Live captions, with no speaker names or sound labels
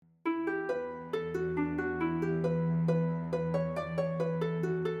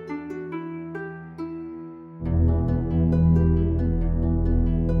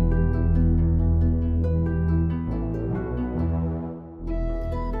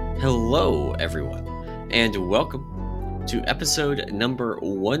Hello, everyone, and welcome to episode number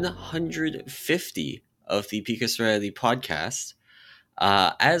 150 of the Serenity Podcast.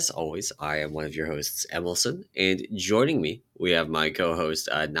 As always, I am one of your hosts, emallson, and joining me, we have my co-host,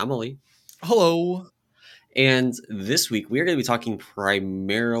 Namali. Hello. And this week, we are going to be talking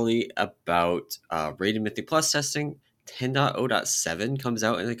primarily about Raid and Mythic Plus testing. 10.0.7 comes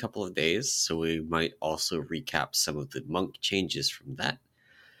out in a couple of days, so we might also recap some of the monk changes from that.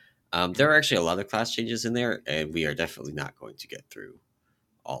 There are actually a lot of class changes in there, and we are definitely not going to get through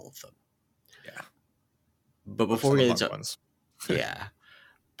all of them. Yeah. But before we get into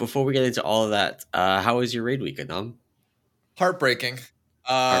before we get into all of that, how was your raid week, Anam? Heartbreaking.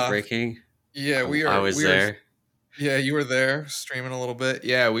 Heartbreaking. Yeah, I was there. Yeah, you were there streaming a little bit.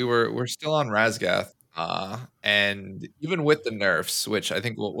 Yeah, we're still on Raszageth. And even with the nerfs, which I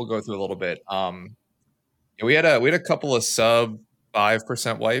think we'll go through a little bit. We had a couple of sub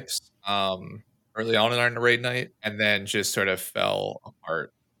 5% wipes early on in our raid night, and then just sort of fell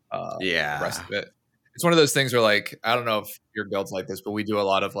apart the rest of it. It's one of those things where, like, I don't know if your guild's like this, but we do a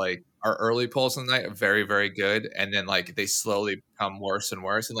lot of, like, our early pulls in the night are very, very good, and then, like, they slowly become worse and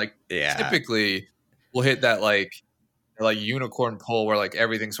worse. And, like, typically we'll hit that, like unicorn pull where, like,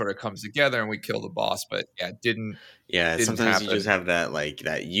 everything sort of comes together and we kill the boss. But it didn't sometimes happen. You just have that, like,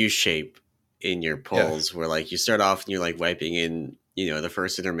 that U shape in your pulls where, like, you start off and you're, like, wiping in, the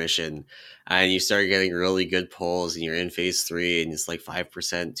first intermission, and you start getting really good pulls, and you're in phase 3, and it's like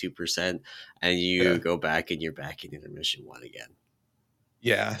 5%, 2%, and you go back and you're back in intermission 1 again.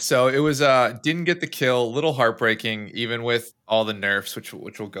 Yeah, so it was didn't get the kill, a little heartbreaking, even with all the nerfs, which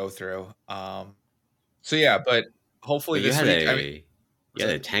we'll go through. So yeah, but hopefully this week, you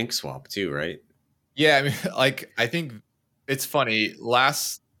had a tank swap too, right? Yeah, I mean, like, I think it's funny.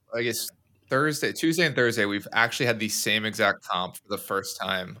 Tuesday and Thursday, we've actually had the same exact comp for the first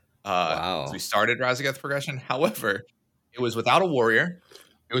time since we started Raszageth progression. However, it was without a warrior.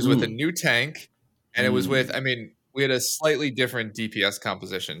 It was with a new tank, and it was with, we had a slightly different DPS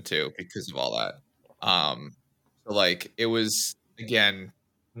composition too because of all that. So, like, it was, again,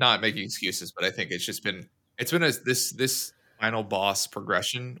 not making excuses, but I think it's been this final boss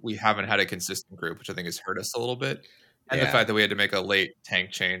progression. We haven't had a consistent group, which I think has hurt us a little bit. And the fact that we had to make a late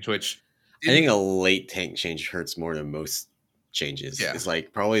tank change, which I think a late tank change hurts more than most changes. Yeah. It's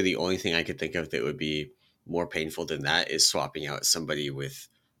like probably the only thing I could think of that would be more painful than that is swapping out somebody with,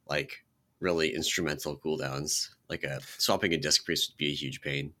 like, really instrumental cooldowns. Like swapping a disc priest would be a huge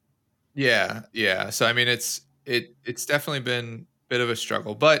pain. Yeah. So I mean, it's definitely been a bit of a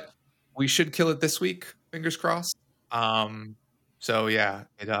struggle, but we should kill it this week. Fingers crossed. So yeah,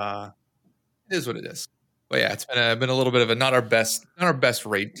 it is what it is. But yeah, it's been a little bit of not our best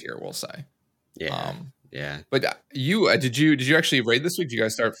raid tier, we'll say. Yeah. But you did you actually raid this week? Did you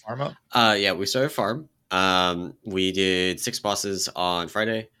guys start farm up? Yeah, we started farm. We did 6 bosses on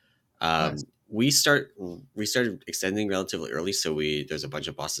Friday. Nice. We started extending relatively early, so there's a bunch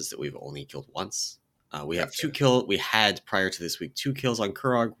of bosses that we've only killed once. We have 2 kills. We had prior to this week 2 kills on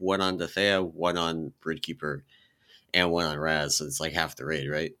Kurog, 1 on Dathea, 1 on Broodkeeper, and 1 on Raz. So it's like half the raid,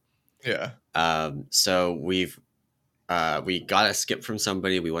 right? Yeah. So we got a skip from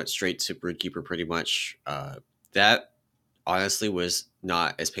somebody. We went straight to Broodkeeper pretty much. That honestly was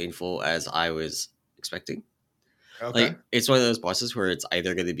not as painful as I was expecting. Okay. Like, it's one of those bosses where it's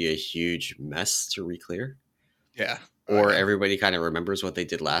either going to be a huge mess to reclear. Yeah. Or everybody kind of remembers what they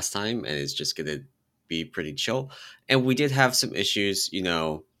did last time and it's just going to be pretty chill. And we did have some issues,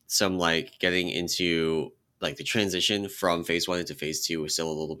 some, like, getting into, like, the transition from phase 1 into phase 2 was still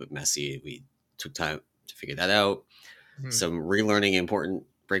a little bit messy. We took time to figure that out. Some relearning important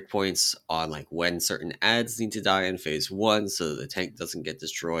breakpoints on, like, when certain ads need to die in phase 1 so that the tank doesn't get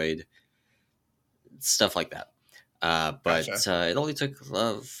destroyed. Stuff like that. But it only took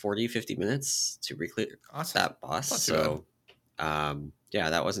 40-50 minutes to reclear that boss. So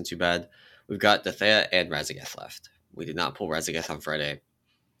that wasn't too bad. We've got Dathea and Raszageth left. We did not pull Raszageth on Friday.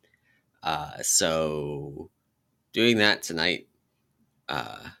 So doing that tonight,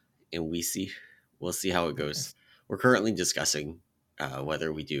 and we'll see how it goes. We're currently discussing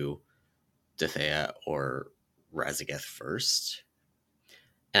whether we do Dathea or Raszageth first.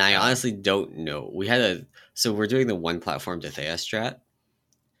 And I honestly don't know. We're doing the 1 platform Dathea strat.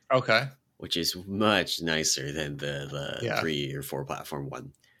 Okay. Which is much nicer than the 3 or 4 platform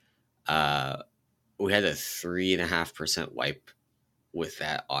one. We had a 3.5% wipe with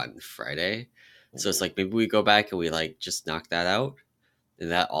that on Friday. So it's like, maybe we go back and we, like, just knock that out.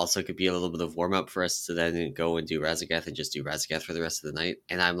 And that also could be a little bit of warm up for us to then go and do Raszageth and just do Raszageth for the rest of the night.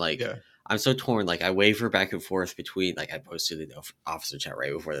 And I'm like, I'm so torn. Like, I waver back and forth between, like, I posted in the officer chat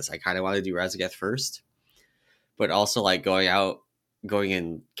right before this. I kind of want to do Raszageth first, but also like going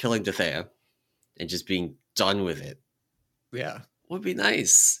and killing Dethea and just being done with it Yeah. would be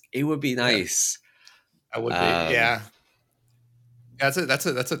nice. It would be Yeah. nice. That would be. Yeah. That's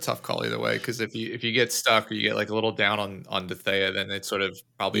a tough call either way, because if you get stuck or you get like a little down on Dethea, then it sort of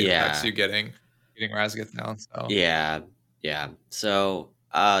probably affects Yeah. you getting Raszageth down. So Yeah. So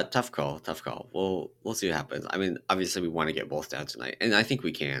tough call. We'll see what happens. I mean, obviously we want to get both down tonight, and I think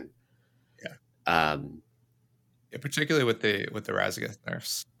we can. yeah, Um yeah, particularly with the Raszageth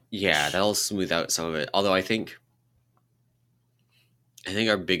nerfs. yeah, that'll smooth out some of it. Although I think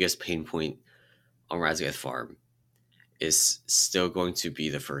our biggest pain point on Raszageth Farm is still going to be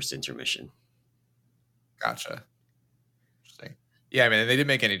the first intermission. Gotcha. Interesting. Yeah, I mean, they didn't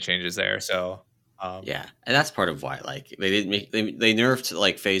make any changes there, so Yeah, and that's part of why. Like, they didn't make they nerfed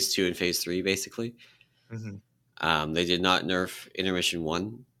like phase 2 and phase 3 basically. mhm. They did not nerf intermission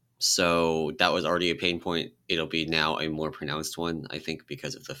 1, so that was already a pain point. It'll be now a more pronounced one, I think,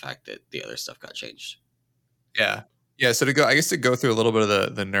 because of the fact that the other stuff got changed. Yeah. Yeah, so to go through a little bit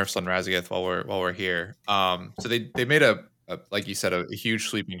of the nerfs on Raszageth while we're here. So they made a like you said, a huge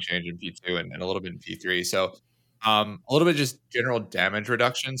sweeping change in P2 and a little bit in P3. So a little bit just general damage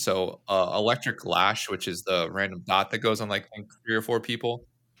reduction. So electric lash, which is the random dot that goes on like I think 3 or 4 people,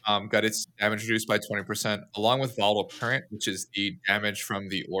 got its damage reduced by 20%, along with volatile current, which is the damage from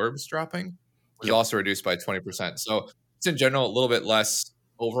the orbs dropping, was Yep. also reduced by 20%. So it's in general a little bit less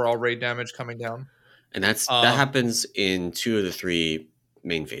overall raid damage coming down. And that happens in 2 of the 3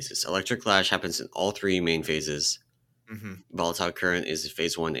 main phases. Electric Lash happens in all 3 main phases. Mm-hmm. Volatile Current is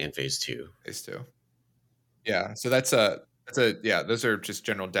phase 1 and phase 2. Phase 2. Yeah, so that's yeah, those are just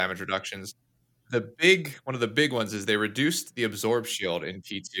general damage reductions. One of the big ones is they reduced the absorb shield in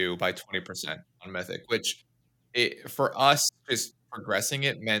P2 by 20% on Mythic, which for us just progressing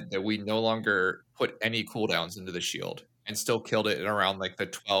it meant that we no longer put any cooldowns into the shield and still killed it at around like the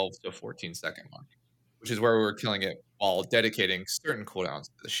 12 to 14 second mark, which is where we were killing it while dedicating certain cooldowns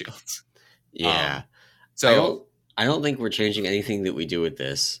to the shields. Yeah. So I don't think we're changing anything that we do with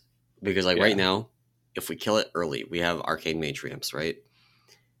this, because like right yeah, now, if we kill it early, we have Arcane Mage ramps, right?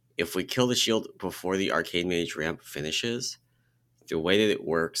 If we kill the shield before the Arcane Mage ramp finishes, the way that it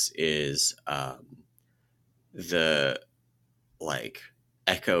works is the like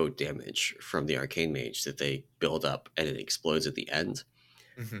echo damage from the Arcane Mage that they build up and it explodes at the end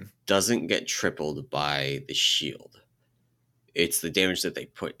mhm, doesn't get tripled by the shield. It's the damage that they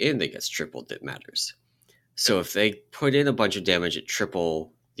put in that gets tripled that matters. So if they put in a bunch of damage at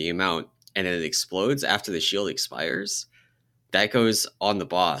triple the amount and it explodes after the shield expires, that goes on the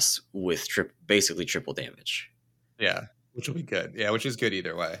boss with basically triple damage. yeah, which will be good. Yeah, which is good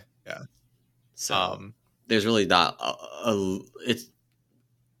either way. Yeah. So there's really not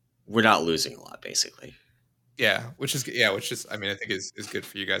we're not losing a lot basically. Yeah, which is I mean I think is good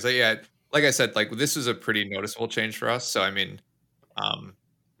for you guys. Yeah, like I said, like this is a pretty noticeable change for us. So I mean,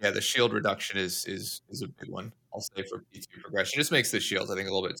 yeah, the shield reduction is a big one. I'll say for P2 progression, it just makes the shields I think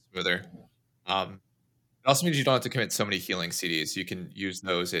a little bit smoother. It also means you don't have to commit so many healing CDs. You can use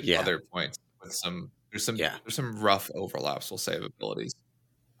those at other points with there's some rough overlaps, we'll say, of abilities.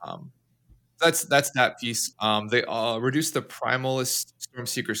 Um, that's that piece. They reduced the Primalist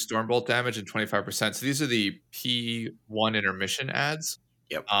Stormseeker Stormbolt damage in 25%. So these are the P1 intermission adds.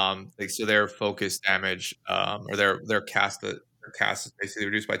 Yep. So their focus damage, or their cast is basically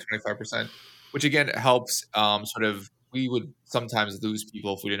reduced by 25%, which again helps. Sort of, we would sometimes lose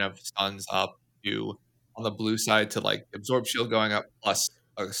people if we didn't have stuns up to on the blue side to like absorb shield going up plus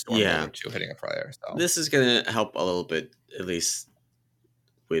a Stormbolt or 2 hitting a player. So this is gonna help a little bit, at least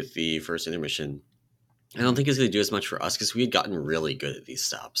with the first intermission. I don't think it's going to do as much for us because we had gotten really good at these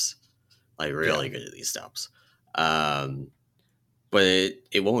stops, like really good at these stops. But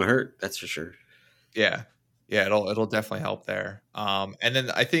it won't hurt, that's for sure. Yeah, it'll definitely help there. And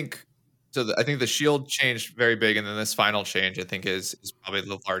then I think I think the shield changed very big, and then this final change I think is probably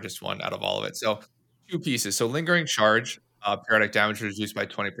the largest one out of all of it. So 2 pieces. So lingering charge, periodic damage reduced by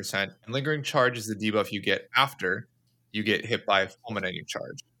 20%, and lingering charge is the debuff you get after you get hit by fulminating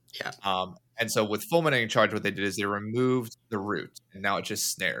charge. Yeah. And so with fulminating charge, what they did is they removed the root, and now it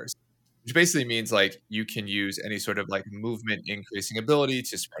just snares, which basically means like you can use any sort of like movement increasing ability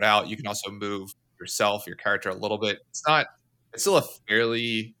to spread out. You can also move yourself, your character a little bit. It's still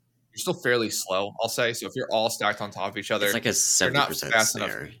you're still fairly slow, I'll say. So if you're all stacked on top of each other, it's like a 70%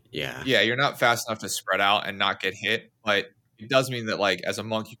 snare. Yeah. Yeah, you're not fast enough to spread out and not get hit, but it does mean that like as a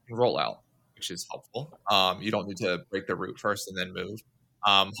monk you can roll out, which is helpful. You don't need to break the root first and then move.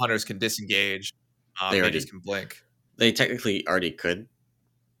 Hunters can disengage. Mages can blink. They technically already could.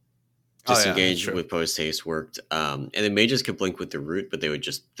 Disengage with post haste worked. And then mages could blink with the root, but they would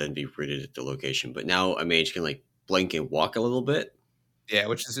just then be rooted at the location. But now a mage can like blink and walk a little bit. Yeah,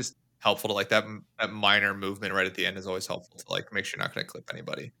 which is just helpful to like that minor movement right at the end is always helpful to like make sure you're not going to clip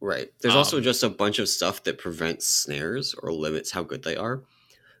anybody. Right. There's also just a bunch of stuff that prevents snares or limits how good they are.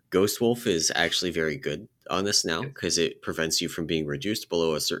 Ghost Wolf is actually very good on this now because it prevents you from being reduced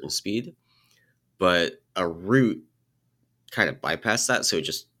below a certain speed. But a root kind of bypassed that, so it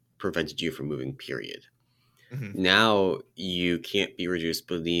just prevented you from moving, period. Mm-hmm. Now you can't be reduced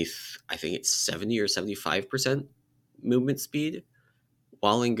beneath, I think it's 70 or 75% movement speed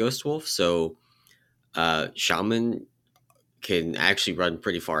while in Ghost Wolf. So Shaman can actually run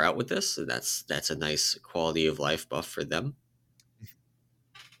pretty far out with this. So that's a nice quality of life buff for them.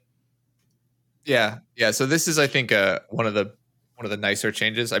 Yeah. So this is, I think, one of the nicer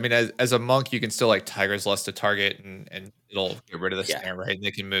changes. I mean, as a monk, you can still like Tiger's Lust to target, and it'll get rid of the snare, right? And they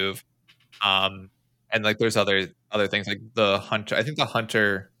can move. And like there's other things like the hunter. I think the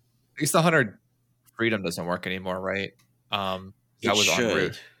hunter, at least the hunter freedom doesn't work anymore, right? That was on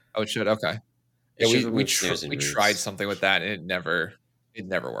root. Oh, it should. Okay. Yeah, we tried something with that, and it never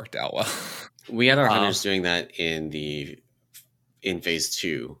worked out well. We had our hunters doing that in phase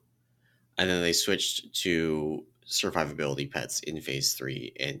 2, and then they switched to survivability pets in phase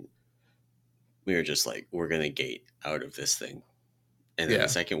 3, and we were just like, we're gonna gate out of this thing. And then the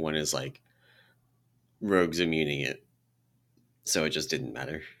second one is like rogues immuning it, so it just didn't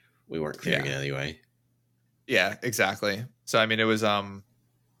matter. We weren't clearing it anyway. Yeah, exactly. So I mean, it was so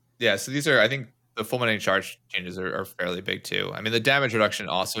these are, I think, the fulminating charge changes are fairly big too. I mean, the damage reduction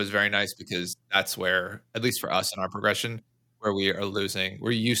also is very nice because that's where, at least for us in our progression, where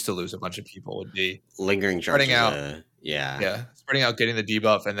we're used to lose a bunch of people would be lingering charge. Spreading out, spreading out, getting the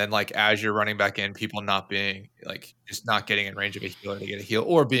debuff, and then like as you're running back in, people not being like just not getting in range of a healer to get a heal,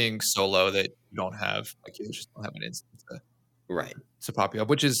 or being so low that you don't have like healers just don't have an instant to pop you up,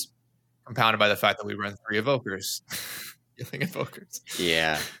 which is compounded by the fact that we run 3 evokers, healing evokers.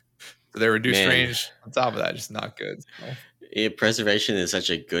 Yeah. So they're reduced range on top of that, just not good. So. Preservation is such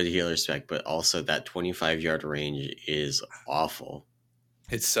a good healer spec, but also that 25-yard range is awful.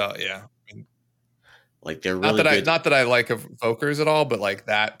 It's like they're really not that I like evokers at all, but like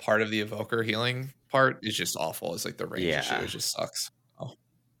that part of the evoker healing part is just awful. It's like the range issue. It just sucks.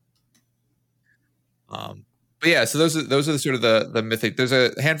 But yeah, so those are the sort of the mythic. There's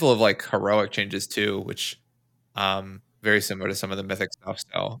a handful of like heroic changes too, which very similar to some of the mythic stuff.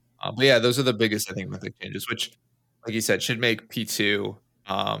 So, but yeah, those are the biggest, I think, mythic changes, which, like you said, should make P2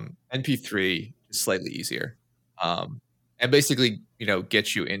 and P3 just slightly easier, and basically,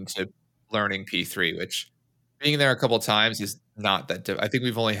 get you into learning P3, which being there a couple of times is not that I think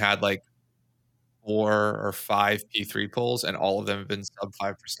we've only had like 4 or 5 P3 pulls, and all of them have been sub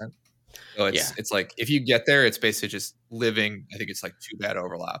 5%. So it's like if you get there, it's basically just living. I think it's like 2 bad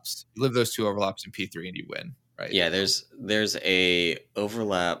overlaps. You live those 2 overlaps in P3 and you win. Right. Yeah, there's a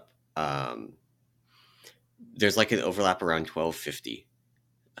overlap. There's like an overlap around 1250.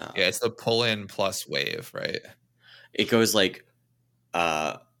 It's the pull in plus wave, right? It goes like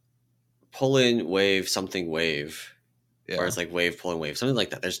pull in wave something wave, or it's like wave pull in wave, something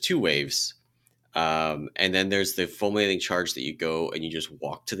like that. There's 2 waves, and then there's the fulminating charge that you go and you just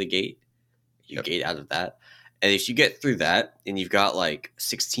walk to the gate. You gate out of that, and if you get through that and you've got like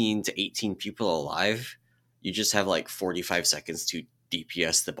 16 to 18 people alive, you just have like 45 seconds to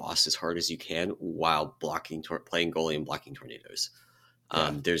DPS the boss as hard as you can while playing goalie and blocking tornadoes.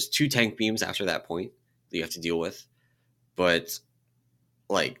 There's 2 tank beams after that point that you have to deal with, but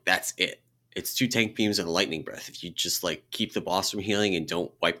like that's it. It's 2 tank beams and a lightning breath. If you just like keep the boss from healing and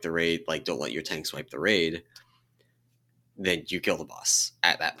don't wipe the raid, like don't let your tanks wipe the raid, then you kill the boss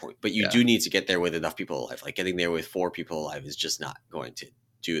at that point. But you do need to get there with enough people alive. Like getting there with 4 people alive is just not going to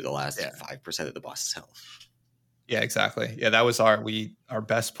do the last 5% of the boss's health. Yeah, exactly. Yeah, that was our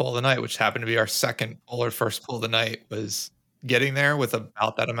best pull of the night, which happened to be our second pull or first pull of the night, was getting there with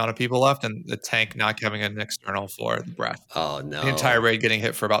about that amount of people left, and the tank not having an external for the breath. Oh no! The entire raid getting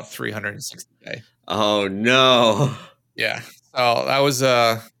hit for about 360k. Oh no! Yeah, so that was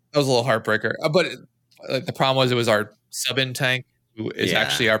a little heartbreaker. But the problem was it was our sub-in tank who is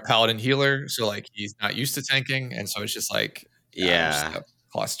actually our paladin healer, so like he's not used to tanking, and so it's just like just a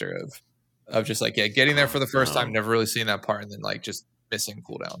cluster of just like getting there for the first time, never really seeing that part, and then like just missing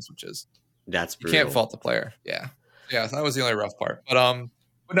cooldowns, which is that's brutal. You can't fault the player. Yeah, so that was the only rough part. But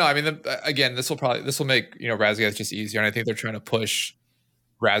no, I mean, again, this will make Raszageth just easier, and I think they're trying to push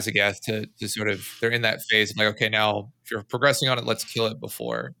Raszageth to sort of, they're in that phase of like, okay, now if you're progressing on it, let's kill it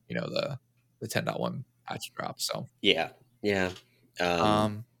before, the 10.1 patch drops. So Yeah.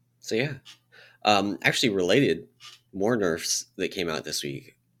 um So yeah. Actually, related, more nerfs that came out this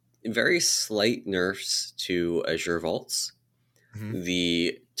week. Very slight nerfs to Azure Vaults. mhm.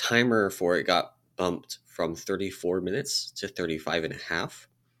 The timer for it got bumped from 34 minutes to 35 and a half.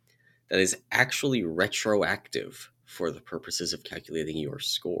 That is actually retroactive for the purposes of calculating your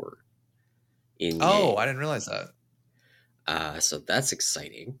score in Oh, I game. didn't realize that. So that's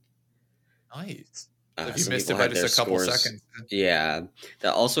exciting. Nice. So if you Some missed people it by had just their a couple scores. seconds. Yeah,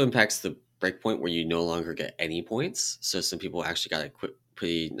 that also impacts the breakpoint where you no longer get any points. So some people actually got a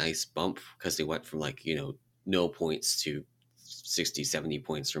pretty nice bump because they went from like, no points to 60, 70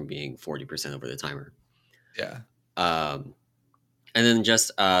 points from being 40% over the timer. Yeah. Um, and then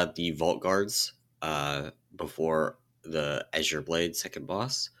just the Vault Guards before the Azure Blade second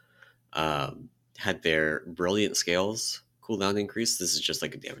boss had their Brilliant Scales cooldown increase. This is just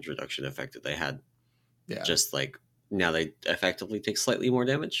like a damage reduction effect that they had. Yeah. Just like now they effectively take slightly more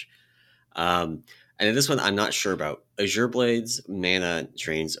damage. And in this one, I'm not sure about. Azure Blade's mana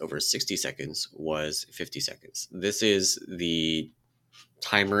drains over 60 seconds was 50 seconds. This is the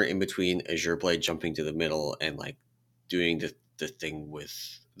timer in between Azure Blade jumping to the middle and like doing the thing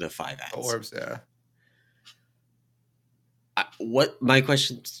with the 5 The ads. orbs, yeah. What my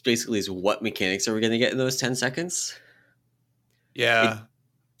question basically is, what mechanics are we going to get in those 10 seconds? Yeah.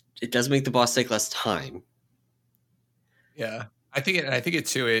 It does make the boss take less time. Yeah. I think it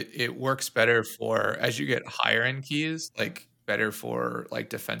too, it works better for as you get higher end keys, like better for like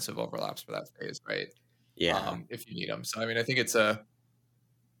defensive overlaps for that phase, right? Yeah, If you need them. So I mean, I think it's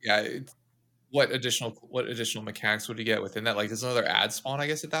what additional mechanics would you get within that? Like there's another ad spawn, I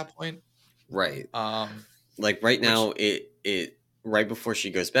guess, at that point. right. Um, Like right which now, it right before she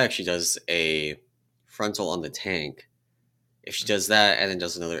goes back, she does a frontal on the tank. If she does that and then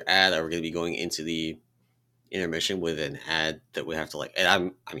does another ad, are we going to be going into the intermission with an ad that we have to like?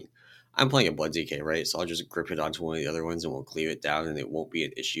 And I'm playing a Blood DK, right? So I'll just grip it onto one of the other ones and we'll cleave it down, and it won't be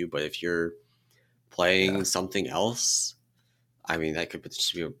an issue. But if you're playing yeah. something else, I mean, that could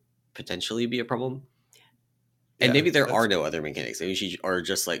potentially be a problem. And Yeah, maybe there are that's no other mechanics. Maybe or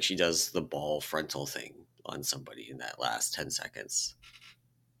just like she does the ball frontal thing on somebody in that last 10 seconds.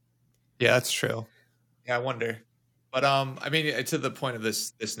 yeah, that's true. Yeah, I wonder. But I mean, to the point of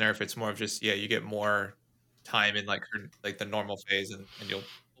this nerf, it's more of just you get more time in like like the normal phase, and you'll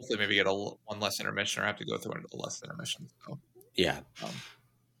hopefully maybe get one less intermission or have to go through a less intermission. So Yeah.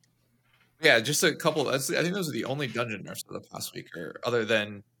 yeah, just a couple. I think those are the only dungeon nerfs of the past week, or other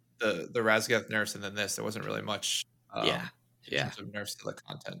than the Raszageth nerfs, and then this. There wasn't really much Yeah. in terms of nerfs to the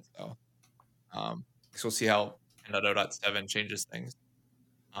content. So we'll see how 10.0.7 changes things.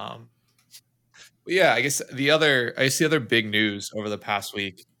 But yeah, I guess the other big news over the past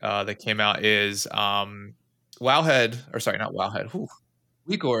week that came out is Wowhead, or sorry, not Wowhead.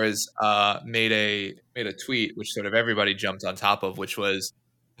 WeakAuras made a tweet which sort of everybody jumped on top of, which was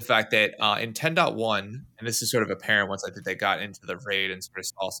the fact that in 10.1, and this is sort of apparent once I think they got into the raid and sort of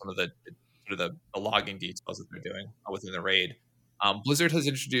saw some of the logging details that they're doing within the raid. Blizzard has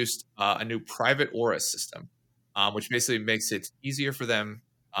introduced a new private aura system, which basically makes it easier for them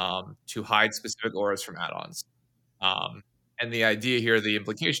to hide specific auras from add-ons. And the idea here, the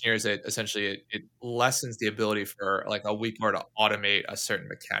implication here is that essentially it lessens the ability for like a weak aura to automate a certain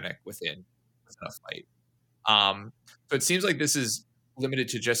mechanic within a fight. So it seems like this is limited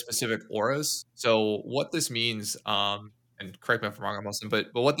to just specific auras. So what this means, and correct me if I'm wrong, Wilson, but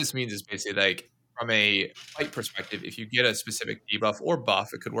what this means is basically like from a fight perspective, if you get a specific debuff or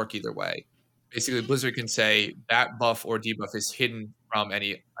buff, it could work either way. Basically, Blizzard can say that buff or debuff is hidden from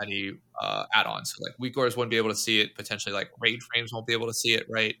any add-ons. So like weak auras wouldn't be able to see it. Potentially, like raid frames won't be able to see it,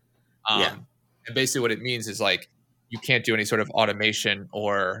 right? Yeah. And basically, what it means is like you can't do any sort of automation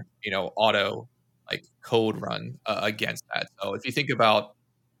or auto like code run against that. So if you think about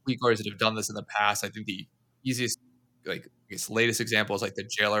weak auras that have done this in the past, I think the easiest, like I guess, latest example is like the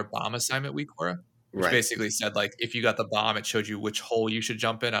jailer bomb assignment weak aura, which Right. basically said like if you got the bomb, it showed you which hole you should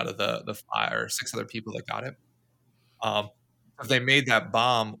jump in out of the 5 or 6 other people that got it. If they made that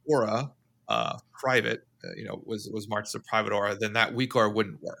bomb aura private, was marked as a private aura, then that weak aura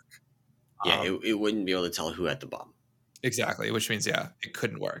wouldn't work. Yeah, it wouldn't be able to tell who had the bomb. Exactly, which means it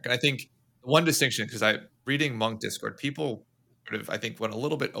couldn't work. And I think one distinction, because I reading Monk Discord, people sort of I think went a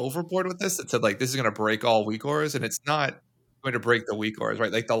little bit overboard with this. It said like this is going to break all weak auras, and it's not going to break the weak auras,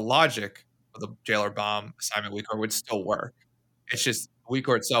 right? Like the logic of the jailer bomb assignment weak aura would still work. It's just weak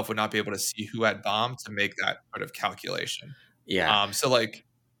aura itself would not be able to see who had bomb to make that sort of calculation. Yeah. So like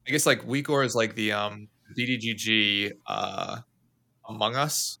I guess like weak aura is like the DDGG Among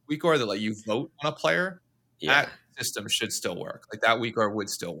Us weak aura that like you vote on a player. Yeah, That system should still work. Like that weak aura would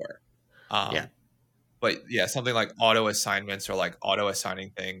still work. yeah, But yeah, something like auto assignments or like auto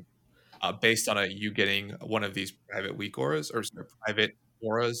assigning thing based on you getting one of these private weak auras or sorry, private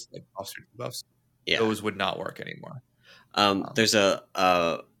auras like buffs or debuffs, yeah. those would not work anymore. There's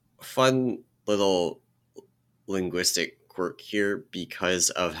a fun little linguistic quirk here because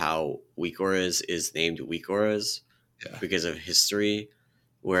of how weak auras is named weak auras Yeah. because of history,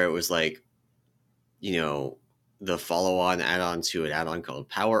 where it was like, you know, the follow-on add-on to an add-on called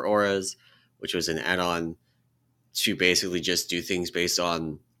Power Auras, which was an add-on to basically just do things based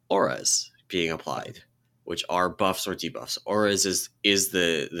on auras being applied, which are buffs or debuffs. Auras is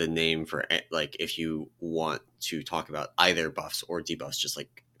the name for like if you want to talk about either buffs or debuffs, just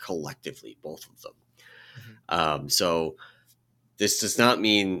like collectively both of them. So this does not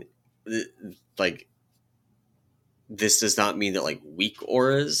mean like this does not mean that like weak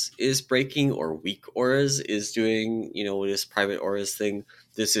auras is breaking or weak auras is doing, you know, this private auras thing.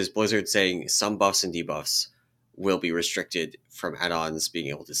 This is Blizzard saying some buffs and debuffs will be restricted from add-ons being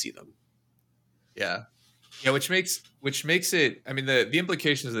able to see them. Yeah. Yeah, which makes it, I mean, the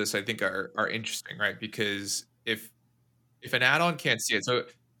implications of this I think are interesting, right? Because if an add-on can't see it, so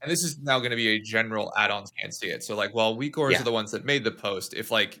and this is now going to be a general add-ons can't see it. So like while weak auras Yeah. are the ones that made the post,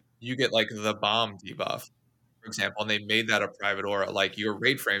 if like you get like the bomb debuff, for example, and they made that a private aura, like your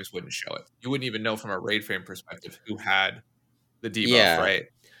raid frames wouldn't show it. You wouldn't even know from a raid frame perspective who had the debuff, Yeah. right?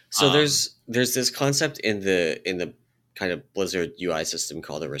 So there's this concept in the kind of Blizzard UI system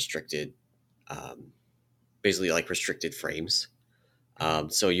called a restricted, um, basically like restricted frames.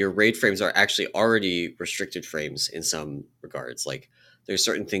 So your raid frames are actually already restricted frames in some regards. Like there's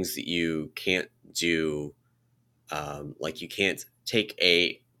certain things that you can't do. Like you can't take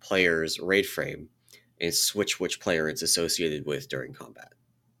a player's raid frame and switch which player it's associated with during combat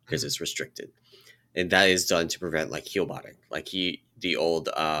because it's restricted, and that is done to prevent like heal botting. Like the old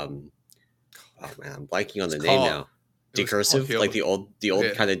oh man, I'm blanking on It's the name called now. it was called Decursive, like heal. the old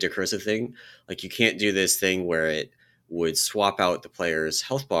Yeah. kind of decursive thing. Like you can't do this thing where it would swap out the player's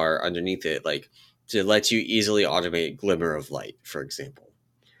health bar underneath it, like to let you easily automate Glimmer of Light, for example,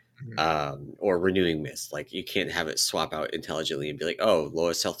 or Renewing Mist. Like you can't have it swap out intelligently and be like, oh,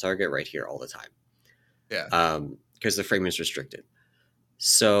 lowest health target right here all the Yeah. time, because the frame is restricted.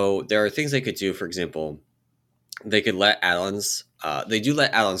 So there are things they could do. For example, they could let add-ons. They do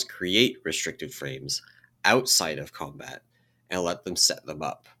let add-ons create restricted frames outside of combat and let them set them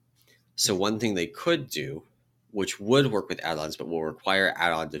up. So one thing they could do, which would work with add-ons but will require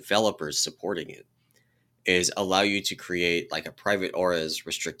add-on developers supporting it, is allow you to create like a private auras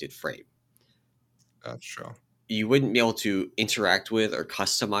restricted frame. That's true. You wouldn't be able to interact with or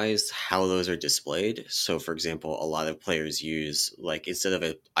customize how those are displayed. So, for example, a lot of players use like instead of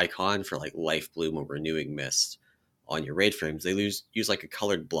an icon for like Life Bloom or Renewing Mist on your raid frames, they use like a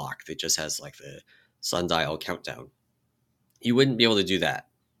colored block that just has like the sundial countdown. You wouldn't be able to do that.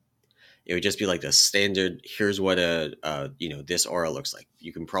 It would just be like the standard. Here's what this aura looks like.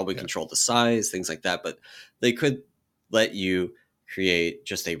 You can probably control the size, things like that, but they could let you create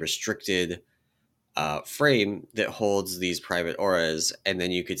just a restricted frame that holds these private auras, and then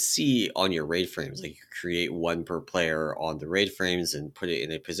you could see on your raid frames, like you could create one per player on the raid frames and put it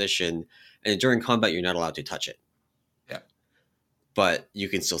in a position. And during combat, you're not allowed to touch it. Yeah. But you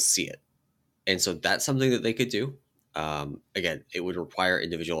can still see it. And so that's something that they could do. Again, it would require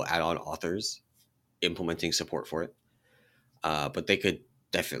individual add-on authors implementing support for it. But they could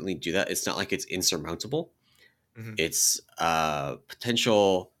definitely do that. It's not like it's insurmountable. It's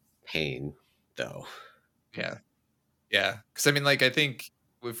potential pain, though. Yeah. Yeah. Because I mean, like, I think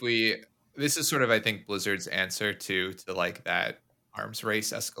if this is sort of, I think, Blizzard's answer to like that arms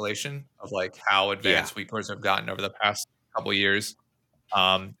race escalation of like how advanced weak auras have gotten over the past couple years,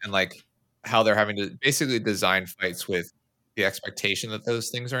 and like how they're having to basically design fights with the expectation that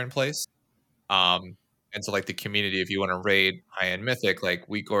those things are in place. And so like the community, if you want to raid high end mythic, like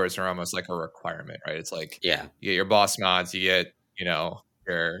weak auras are almost like a requirement, right? It's like you get your boss mods, you get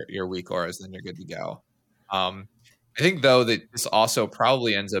your weak auras, then you're good to go. I think though that this also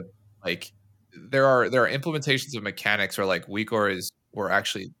probably ends up like there are implementations of mechanics where like weak auras were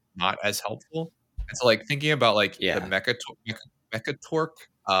actually not as helpful. And so like thinking about like the mecha torque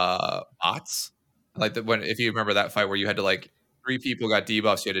bots, like when if you remember that fight where you had to like 3 people got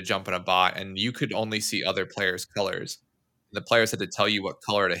debuffs, you had to jump in a bot, and you could only see other players' colors. The players had to tell you what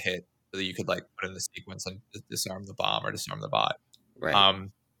color to hit so that you could like put in the sequence and disarm the bomb or disarm the bot. Right.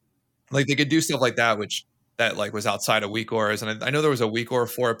 Like they could do stuff like that, which that like was outside of weak auras, and I know there was a weak aura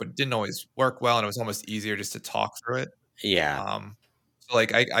for it, but it didn't always work well, and it was almost easier just to talk through it. Yeah. So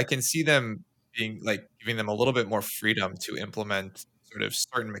like I can see them being like giving them a little bit more freedom to implement sort of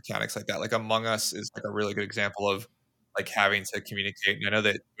certain mechanics like that. Like Among Us is like a really good example of like having to communicate. And I know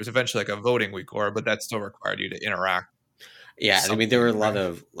that there's eventually like a voting week or, but that still required you to interact with Yeah. I mean, there were a something, lot right?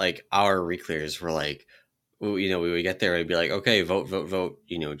 of like our reclears were like, you know, we would get there and be like, okay, vote, vote, vote,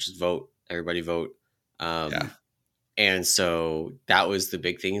 you know, just vote, everybody vote. Yeah. And so that was the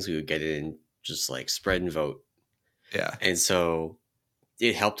big things we would get in, just like spread and vote. Yeah. And so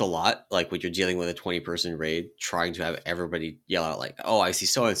it helped a lot. Like when you're dealing with a 20-person raid, trying to have everybody yell out like, "Oh, I see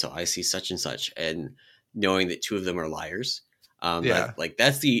so and so, I see such and such," and knowing that two of them are liars. Yeah.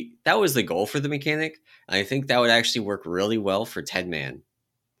 That was the goal for the mechanic. And I think that would actually work really well for 10-man,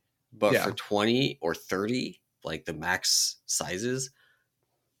 but for Yeah. 20 or 30, like the max sizes,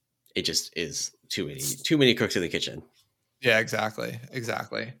 it just is too many cooks in the kitchen. Yeah, exactly.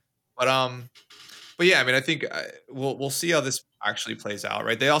 Exactly. But but yeah, I mean, I think we'll see how this actually plays out,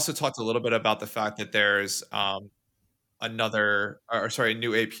 right? They also talked a little bit about the fact that there's a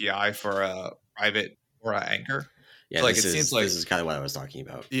new API for a private or a anchor. Yeah, So like it seems like this is kind of what I was talking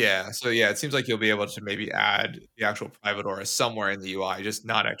about. yeah, so yeah, it seems like you'll be able to maybe add the actual private aura somewhere in the UI, just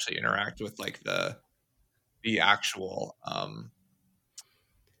not actually interact with like the actual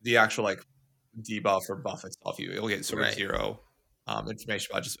like debuff or buff itself. You'll get sort of Right. zero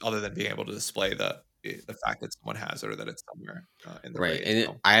information about just other than being able to display the fact that someone has it or that it's somewhere in the Right. raid. And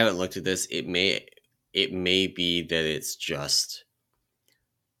So I haven't looked at this. It may be that it's just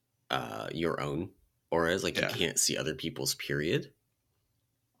your own auras, like you yeah, can't see other people's period.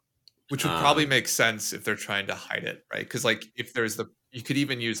 which would probably Um make sense if they're trying to hide it, right? Because like if there's you could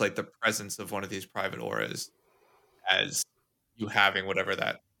even use like the presence of one of these private auras as you having whatever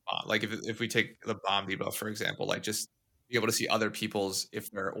that like if we take the bomb debuff for example, like just be able to see other people's if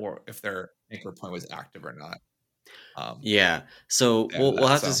their anchor point was active or not. Um, yeah. So yeah, we'll that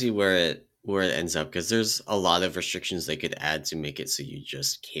have to so see where it ends up because there's a lot of restrictions they could add to make it so you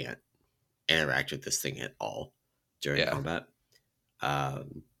just can't interact with this thing at all during yeah, combat.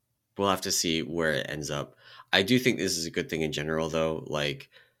 Um we'll have to see where it ends up. I do think this is a good thing in general though. Like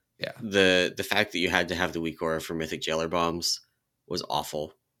yeah, the fact that you had to have the weak aura for mythic jailer bombs was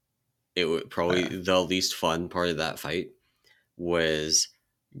awful. It would probably yeah, the least fun part of that fight was,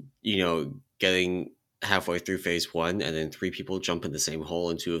 you know, getting halfway through phase one and then three people jump in the same hole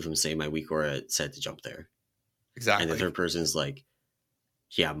and two of them say my weak aura said to jump there. And the exactly. third person's like,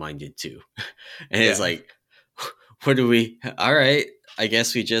 yeah, mine did too. And it's Yeah. like, what do we, all right, I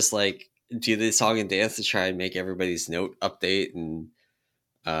guess we just like do this song and dance to try and make everybody's note update. And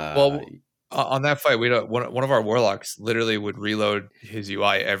uh Well, on that fight, we don't one of our warlocks literally would reload his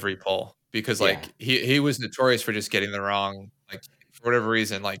UI every pull because yeah, like he was notorious for just getting the wrong like for whatever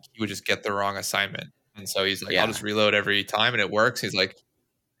reason like he would just get the wrong assignment, and so he's like I'll yeah, just reload every time and it works. He's like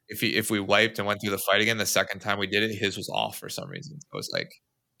if we wiped and went through the fight again the second time we did it, his was off for some reason. So it was like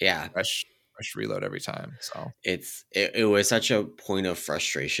yeah. fresh reload every time. So It was such a point of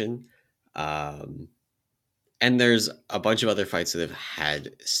frustration. Um and there's a bunch of other fights that have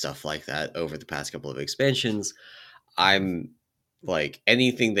had stuff like that over the past couple of expansions. mhm. I'm like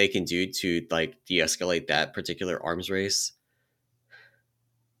anything they can do to like de-escalate that particular arms race,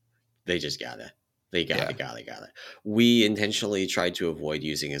 they just gotta. They Yeah, gotta. We intentionally tried to avoid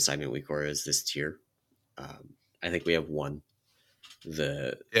using assignment week or as this tier. I think we have one.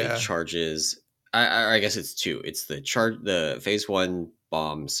 The yeah, charges. I guess it's two. It's the phase one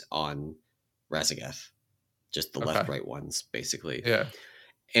bombs on Raszageth, just the left okay, right ones basically. yeah,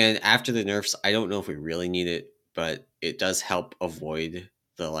 And after the nerfs, I don't know if we really need it, but it does help avoid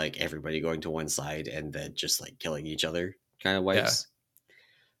the like everybody going to one side and then just like killing each other kind of yeah, wipes.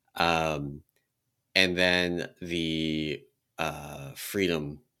 Um, and then the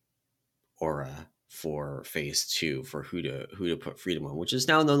freedom aura for phase two for who to put freedom on, which is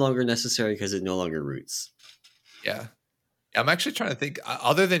now no longer necessary because it no longer roots. yeah. I'm actually trying to think.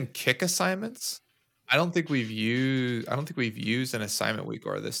 Other than kick assignments, I don't think we've used an assignment week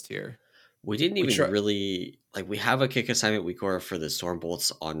or this tier. We didn't We even try. really like we have a kick assignment week aura for the storm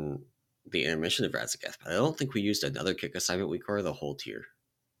bolts on the intermission of Radzageth, but I don't think we used another kick assignment week aura the whole tier.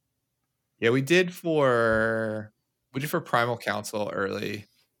 Yeah, we did for Primal Council early,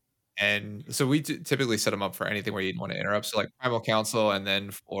 and so we typically set them up for anything where you'd want to interrupt. So like Primal Council, and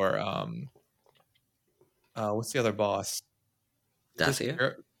then for what's the other boss? Is this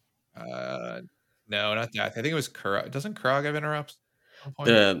Dathia? uh, no, not that. I think it was Kurog. Doesn't Kurog have interrupts at one point?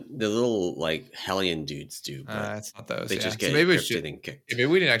 The little like Hellion dudes do, but It's not those. they Yeah. just So get maybe crypted and yeah, kicked maybe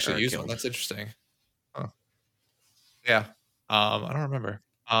we didn't actually or use one. killed. That's interesting. Huh. Yeah. I don't remember.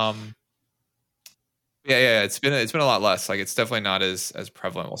 Yeah. It's been a lot less. Like it's definitely not as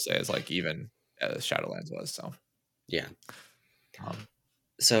prevalent, we'll say, as like even Shadowlands was. So, Yeah. um,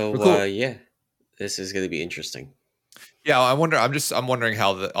 but So cool. yeah, this is going to be interesting. Yeah, I wonder. I'm wondering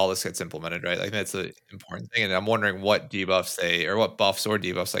how all this gets implemented, right? Like that's the important thing, and I'm wondering what debuffs or what buffs or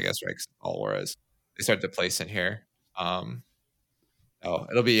debuffs, I guess, right? 'Cause all whereas they start to place in here. Um, oh,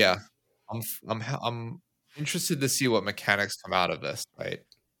 it'll be yeah. I'm interested to see what mechanics come out of this, right?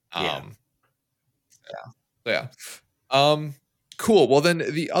 Yeah. Um, yeah, so yeah. Um, cool. Well, then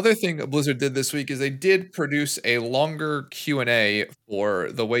the other thing Blizzard did this week is they did produce a longer Q&A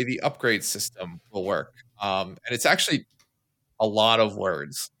for the way the upgrade system will work. And it's actually a lot of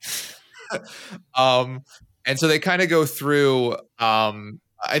words. um, and so they kind of go through.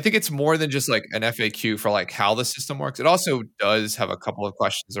 I think it's more than just like an FAQ for like how the system works. It also does have a couple of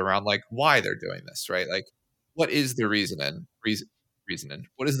questions around like why they're doing this, right? Like, what is the reasoning?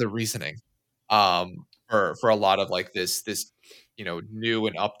 What is the reasoning? For a lot of like this new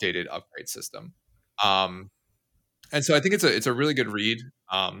and updated upgrade system. Um, and so I think it's a really good read.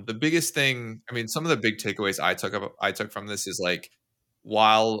 The biggest thing, I mean, some of the big takeaways I took from this is like,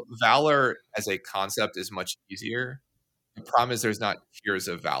 while Valor as a concept is much easier, the problem is there's not tiers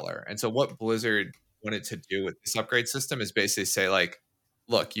of Valor. And so what Blizzard wanted to do with this upgrade system is basically say like,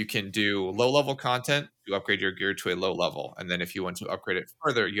 look, you can do low level content to upgrade your gear to a low level, and then if you want to upgrade it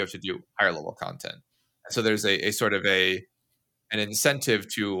further, you have to do higher level content. And so there's a sort of an incentive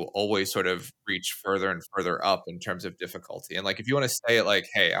to always sort of reach further and further up in terms of difficulty. And like, if you want to stay at like,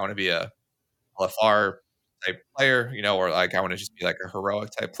 hey, I want to be a LFR type player, or like I want to just be like a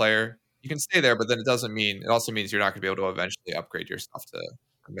heroic type player, you can stay there. But then it also means you're not going to be able to eventually upgrade your stuff to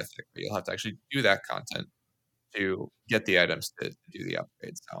mythic, but you'll have to actually do that content to get the items to do the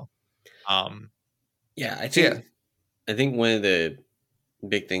upgrade. So, um, Yeah, I so yeah, think one of the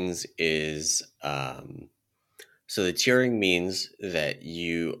big things is so the tiering means that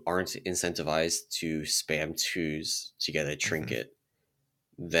you aren't incentivized to spam twos to get a hmm trinket.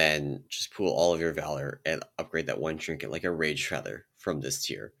 Then just pool all of your valor and upgrade that one trinket like a rage feather from this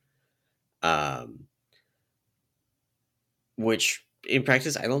tier. Um, which in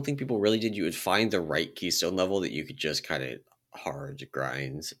practice, I don't think people really did. You would find the right keystone level that you could just kind of hard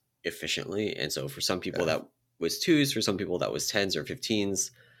grind efficiently. And so for some people yeah, that was twos, for some people that was tens or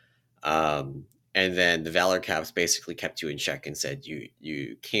 15s. Um, and then the valor caps basically kept you in check and said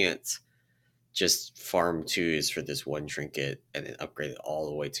you can't just farm twos for this one trinket and then upgrade it all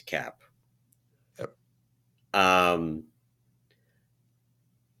the way to cap. yep, Um,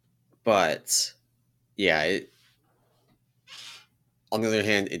 but yeah, on the other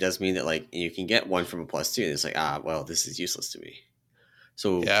hand, it does mean that like you can get one from a plus two, and it's like well, this is useless to me.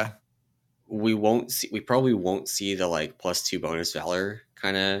 So yeah, we probably won't see the like plus two bonus valor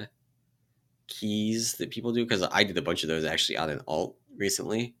kind of keys that people do because I did a bunch of those actually on an alt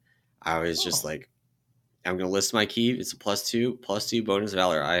recently. I was just oh, like, I'm gonna list my key. It's a plus two bonus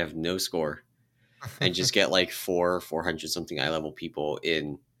valor. I have no score, and just get like 400 something eye level people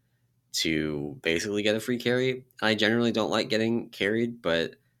in to basically get a free carry. I generally don't like getting carried,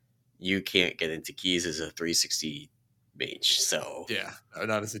 but you can't get into keys as a 360 mage, so yeah,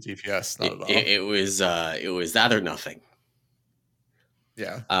 not as a DPS, not at all. it was that or nothing.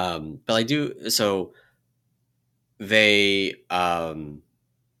 Yeah, But I do so they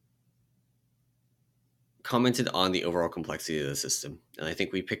commented on the overall complexity of the system, and I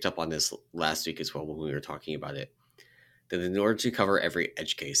think we picked up on this last week as well when we were talking about it. That in order to cover every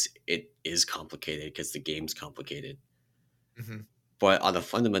edge case, it is complicated because the game's complicated. hmm But on a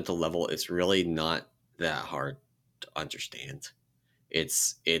fundamental level, it's really not that hard to understand.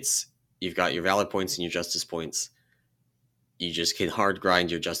 It's you've got your valor points and your justice points. You just can hard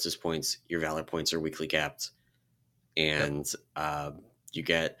grind your justice points. Your valor points are weekly capped, yep, and you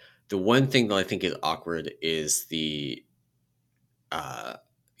get the one thing that I think is awkward is the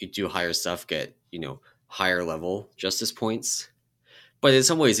you do higher stuff, get higher level justice points. But in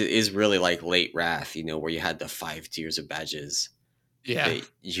some ways, it is really like late Wrath, where you had the 5 tiers of badges yeah, that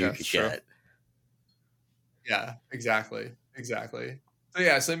you yeah, it's could true. get. Yeah, exactly, exactly. So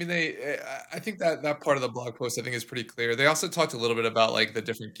yeah, so I mean, I think that that part of the blog post I think is pretty clear. They also talked a little bit about like the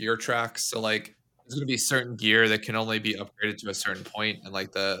different gear tracks. So like, there's going to be certain gear that can only be upgraded to a certain point, and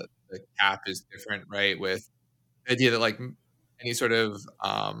like the cap is different, right? With the idea that like any sort of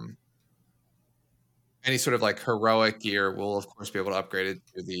um any sort of like heroic gear will of course be able to upgrade it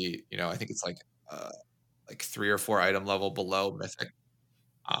to the I think it's uh like 3 or 4 item level below mythic.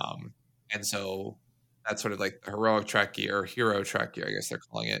 Um, and so that's sort of like the heroic track gear or hero track gear, I guess they're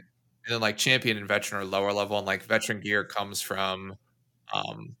calling it. And then like champion and veteran are lower level, and like veteran gear comes from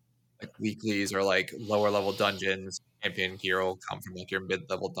like weeklies or like lower level dungeons. Champion gear will come from like your mid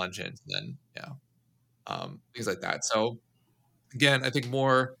level dungeons, and then things like that. So again, I think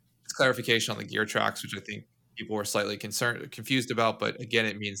more clarification on the gear tracks, which I think people were slightly confused about. But again,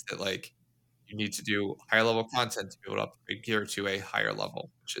 it means that like you need to do higher level content to be able to upgrade gear to a higher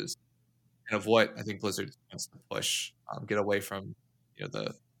level, which is kind of what I think Blizzard wants to push. Get away from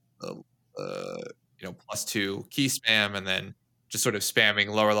the, the +2 key spam, and then just sort of spamming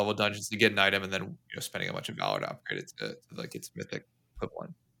lower level dungeons to get an item, and then spending a bunch of valor to upgrade it to like its mythic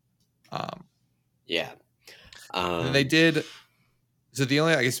equivalent. Yeah. And then they did. So the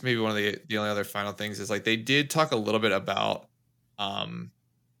only, I guess maybe one of the only other final things is like they did talk a little bit about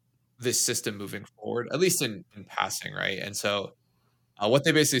this system moving forward, at least in passing, right? And so what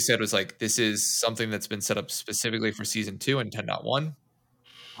they basically said was like this is something that's been set up specifically for season 2 and 10.1,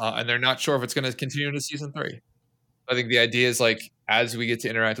 and they're not sure if it's going to continue into season 3. I think the idea is like as we get to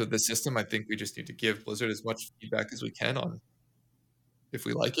interact with the system, I think we just need to give Blizzard as much feedback as we can on if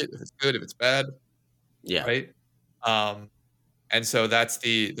we like it, if it's good, if it's bad, Yeah. right? And so that's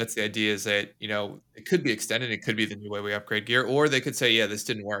the idea, is that it could be extended, it could be the new way we upgrade gear, or they could say, yeah, this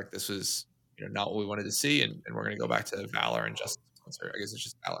didn't work, this was not what we wanted to see, and we're going to go back to Valor and Justice. I guess it's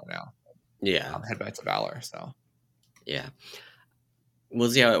just Valor now. Yeah. Head back to Valor. So yeah, we'll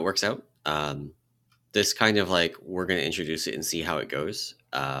see how it works out. This kind of like we're going to introduce it and see how it goes.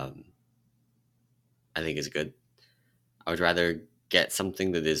 I think is good. I would rather get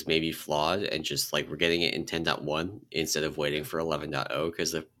something that is maybe flawed and just like we're getting it in 10.1 instead of waiting for 11.0,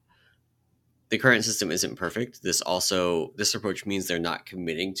 because the current system isn't perfect. This approach means they're not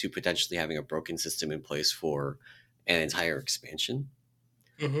committing to potentially having a broken system in place for an entire expansion.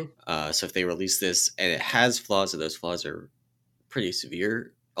 So if they release this and it has flaws, and those flaws are pretty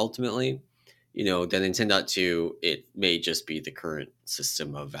severe ultimately, then in 10.2 it may just be the current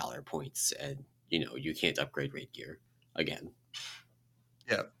system of Valor points, and you can't upgrade raid gear again.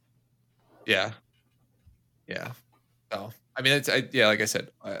 Yeah. So I mean, like I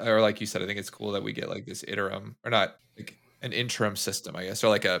said, or like you said, I think it's cool that we get like this interim, or not like an interim system, I guess, or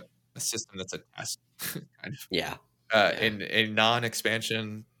like a system that's a test kind of. Yeah. In a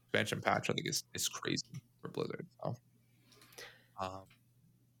non-expansion patch, I think is crazy for Blizzard.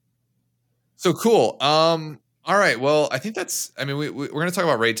 So cool. All right. Well, I think that's. I mean, we're going to talk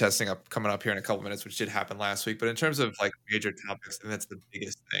about raid testing coming up here in a couple minutes, which did happen last week. But in terms of like major topics, I think that's the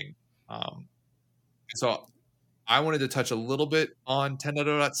biggest thing. And so I wanted to touch a little bit on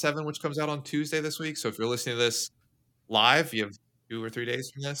 10.0.7, which comes out on Tuesday this week. So if you're listening to this live, you have 2 or 3 days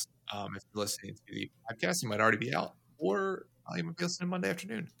from this. If you're listening to the podcast, it might already be out, or you might be listening Monday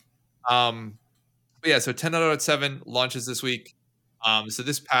afternoon. But yeah, so 10.0.7 launches this week. So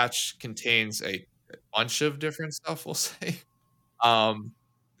this patch contains a bunch of different stuff, we'll say.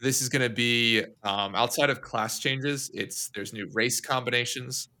 This is going to be outside of class changes. There's new race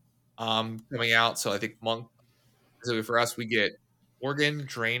combinations coming out. So I think Monk. So for us, we get Organ,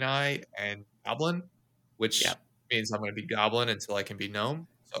 Draenei, and Goblin, which means I'm going to be Goblin until I can be Gnome.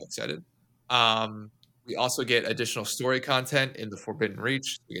 So excited. We also get additional story content in the Forbidden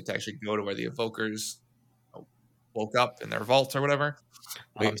Reach. We get to actually go to where the Evokers woke up in their vault or whatever.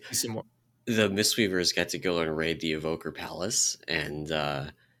 See some more. The Mistweavers get to go and raid the Evoker Palace and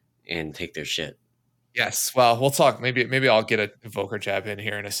take their shit. Yes. Well, we'll talk. Maybe I'll get an Evoker jab in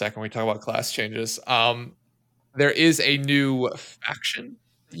here in a second when we talk about class changes. There is a new faction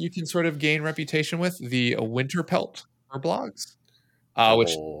that you can sort of gain reputation with, the Winter Pelt Furblogs, which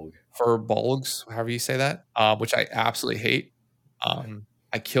Furbolgs, however you say that, which I absolutely hate.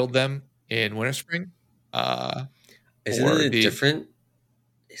 I killed them in Winter Spring. Isn't it different?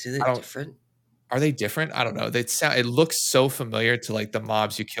 Isn't it different? Are they different? I don't know. It looks so familiar to like the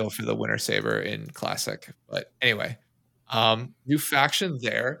mobs you kill for the Winter Saber in Classic. But anyway, new faction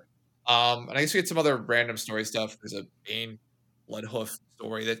there. And I guess we get some other random story stuff. There's a Bane Bloodhoof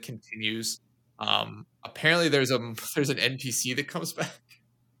story that continues. Apparently there's an NPC that comes back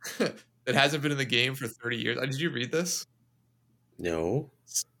that hasn't been in the game for 30 years. Did you read this? No.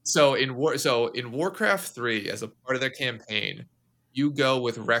 So in Warcraft 3, as a part of their campaign, you go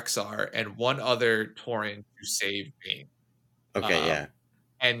with Rexar and one other Tauren to save Bane. Okay, yeah.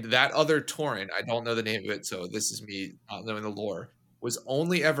 And that other Tauren, I don't know the name of it, so this is me not knowing the lore, was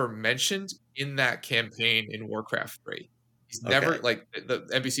only ever mentioned in that campaign in Warcraft 3. He's never, like, the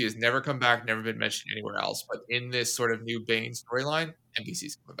NPC has never come back, never been mentioned anywhere else. But in this sort of new Bane storyline,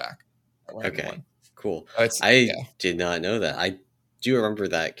 NPC's coming back. Okay, cool. I did not know that. I do remember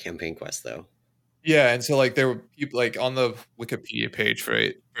that campaign quest, though. Yeah, and so, like, there were people, like, on the Wikipedia page for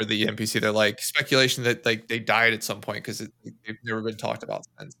it for the NPC, they're like, speculation that, like, they died at some point 'cause they've never been talked about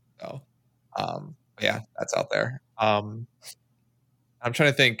since, so, yeah, that's out there. I'm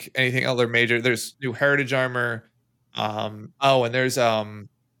trying to think anything other major. There's new heritage armor, oh, and there's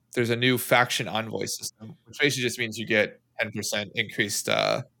a new faction envoy system, which basically just means you get 10% increased,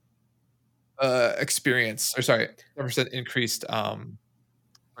 experience or sorry, 10% increased,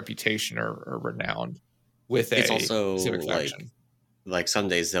 reputation or renown with It's a also specific faction. like some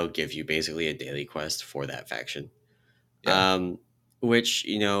days they'll give you basically a daily quest for that faction. Yeah. Which,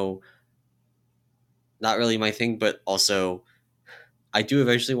 not really my thing, but also I do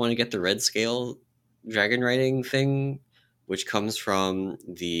eventually want to get the red scale dragon riding thing, which comes from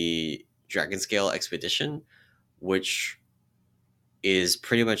the dragon scale expedition, which is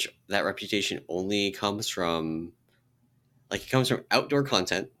pretty much that reputation only comes from like it comes from outdoor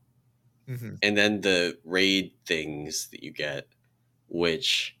content Mhm. and then the raid things that you get,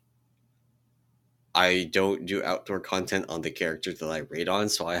 which I don't do outdoor content on the character that I raid on,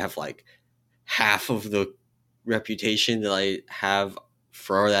 so I have like half of the reputation that I have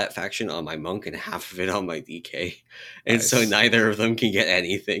for that faction on my monk and half of it on my DK. And so Nice. neither of them can get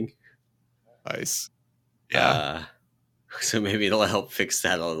anything. Nice. Yeah. Uh so maybe it'll help fix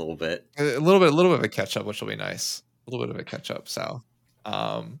that a little bit. A little bit of a catch up, which will be nice. A little bit of a catch up, so,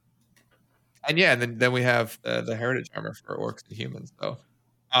 um, and yeah, and then we have the heritage armor for orcs and humans, so,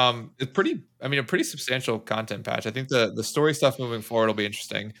 it's pretty I mean, a pretty substantial content patch. I think the story stuff moving forward will be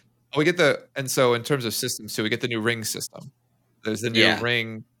interesting. We get and so in terms of systems too, we get the new ring system. There's the new Yeah.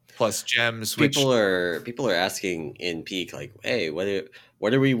 ring plus gems, which People are asking in peak like, "Hey, what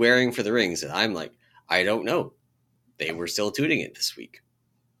are we wearing for the rings?" And I'm like, "I don't know. They were still tuning it this week.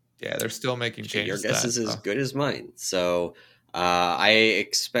 yeah, they're still making Your changes to guess that, is as so good as mine." So, I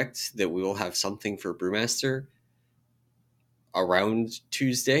expect that we will have something for Brewmaster around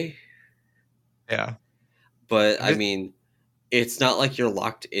Tuesday. yeah. But And I this mean, it's not like you're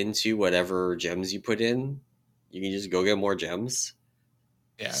locked into whatever gems you put in. You can just go get more gems.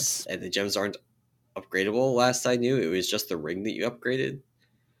 yeah, it's And the gems aren't upgradable last I knew. It was just the ring that you upgraded.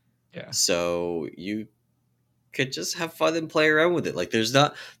 yeah. So you could just have fun and play around with it. Like this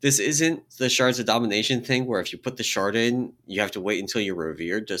isn't the Shards of Domination thing where if you put the shard in, you have to wait until you're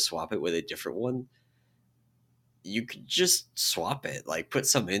revered to swap it with a different one. You could just swap it, like put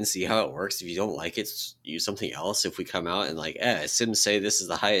some in, see how it works. If you don't like it, use something else. If we come out and like, Sims say this is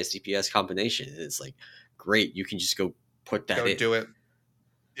the highest DPS combination, and it's like, great, you can just go put that Go in. do it.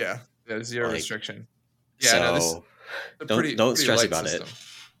 Yeah, there's 0 Like, restriction. Yeah, no, this is so a don't pretty stress light about it. system.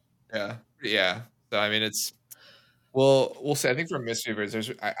 Yeah, yeah. So I mean, it's we'll see. I think for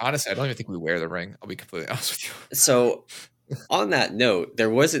Mistweavers, honestly, I don't even think we wear the ring. I'll be completely honest So with you. on that note, there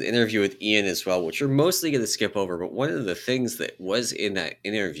was an interview with Ian as well, which we're mostly going to skip over. But one of the things that was in that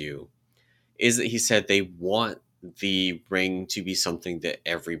interview is that he said they want the ring to be something that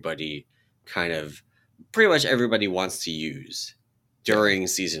everybody kind of pretty much everybody wants to use Yeah, during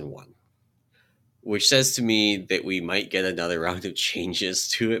season one, which says to me that we might get another round of changes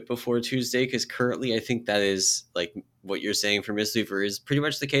to it before Tuesday. Because currently, I think that is like what you're saying for Mistweaver is pretty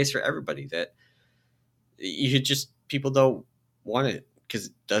much the case for everybody, that you just people don't want it because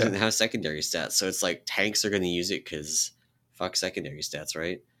it doesn't yeah, have secondary stats. So it's like tanks are going to use it because fuck secondary stats,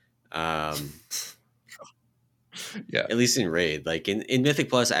 right? Um, yeah. at least in raid, like in Mythic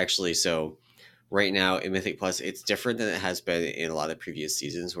Plus, actually. So right now in Mythic Plus, it's different than it has been in a lot of previous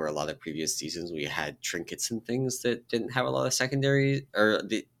seasons. Where a lot of previous seasons we had trinkets and things that didn't have a lot of secondary or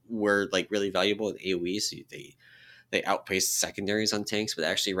that were like really valuable in AOE. So they outpaced secondaries on tanks, but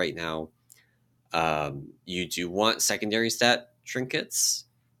actually right now you do want secondary stat trinkets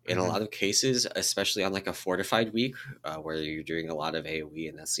in a Mhm. lot of cases, especially on like a fortified week where you're doing a lot of AoE,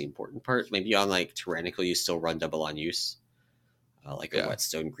 and that's the important part. Maybe on like tyrannical, you still run double on use, like a Yeah,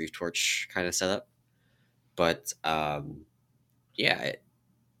 whetstone grief torch kind of setup. But yeah,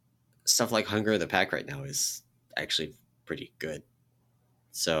 stuff like hunger of the pack right now is actually pretty good.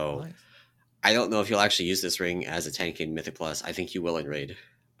 So nice. I don't know if you'll actually use this ring as a tank in Mythic Plus. I think you will in raid,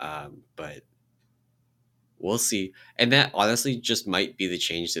 but we'll see. And that honestly just might be the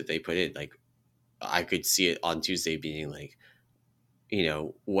change that they put in. Like I could see it on Tuesday being like,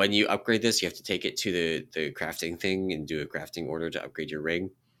 when you upgrade this, you have to take it to the crafting thing and do a crafting order to upgrade your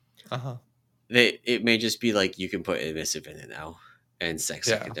ring. Uh huh. It may just be like you can put emissive in it now and Yeah,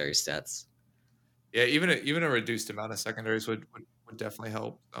 secondary stats. yeah. Even a reduced amount of secondaries would definitely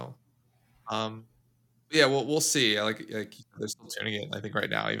help. So, um, yeah, we'll see. Like you said, they're still tuning it. I think right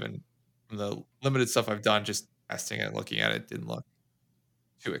now, even from the limited stuff I've done, just testing it, looking at it, didn't look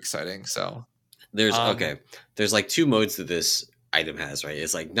too exciting. So, There's Um, There's like two modes that this item has, right?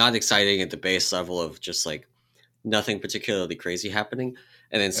 It's like not exciting at the base level of just like nothing particularly crazy happening,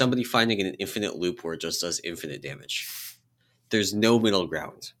 and then yeah, somebody finding an infinite loop where it just does infinite damage. There's no middle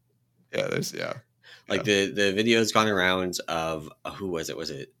ground. yeah. The video's gone around of who was it? Was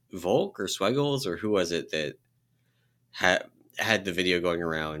it Volk or Sweggles or who was it that had the video going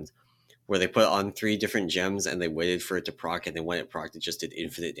around where they put on 3 different gems and they waited for it to proc, and then when it procced, it just did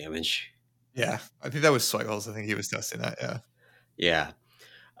infinite damage. Yeah, I think that was Swiggles. I think he was testing that. Yeah. Yeah.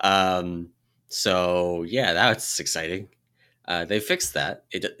 Um. So yeah, that's exciting. They fixed that.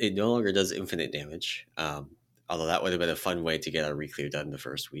 It no longer does infinite damage. Although that would have been a fun way to get a reclear done the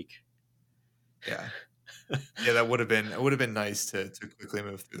first week. Yeah. Yeah, that would have been nice to quickly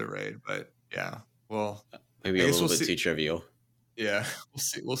move through the raid, but yeah. Well, Maybe I a guess little we'll bit see. too trivial. Yeah,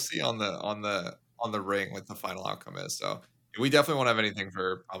 we'll see on the ring what the final outcome is. So we definitely won't have anything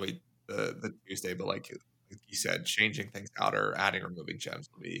for probably the Tuesday, but like you said, changing things out or adding or removing gems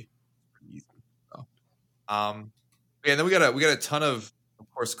will be pretty easy. So, yeah, and then we got a ton of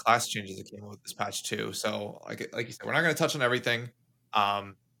course class changes that came with this patch too. So like you said, we're not going to touch on everything.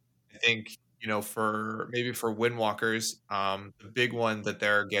 I think for maybe for Windwalkers, the big one that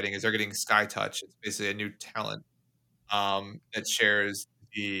they're getting is they're getting Sky Touch. It's basically a new talent that shares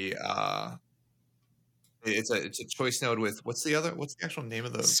the it's a choice node with what's the actual name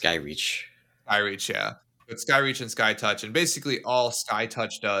of the Skyreach. Skyreach, yeah. But Skyreach and Sky Touch, and basically all Sky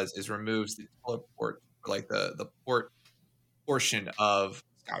Touch does is removes the teleport, like the port portion of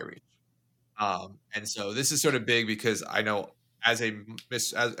Skyreach. And so this is sort of big because I know as a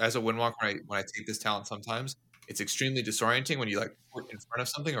as a Windwalker, when I take this talent, sometimes it's extremely disorienting when you like port in front of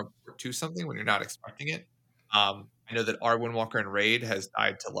something or port to something when you're not expecting it. I know that our Windwalker in Raid has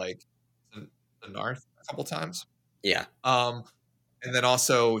died to like the Narth a couple times. Yeah. And then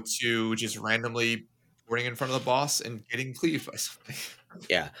also to just randomly porting in front of the boss and getting cleaved by something.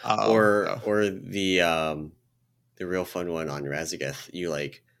 Yeah. So. Or the real fun one on Raszageth, you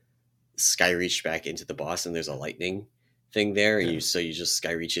like Skyreach back into the boss and there's a lightning thing there, and Yeah. you just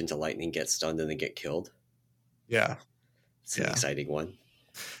Skyreach into lightning, get stunned, and then get killed. Yeah. It's an exciting one.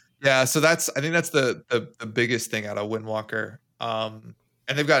 Yeah, so I think that's the biggest thing out of Windwalker. And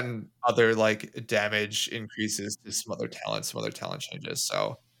they've gotten other like damage increases to some other talent changes.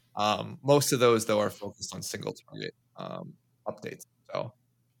 So most of those though are focused on single target updates. So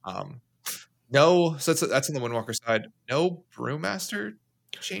no, so that's on the Windwalker side. No Brewmaster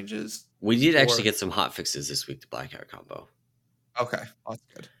changes. We did actually get some hot fixes this week to Blackout combo. Okay, that's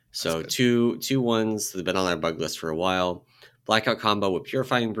good. So two ones that have been on our bug list for a while. Blackout combo with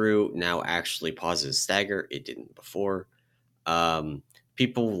Purifying Brew now actually pauses stagger. It didn't before.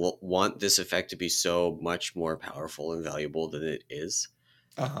 People want this effect to be so much more powerful and valuable than it is.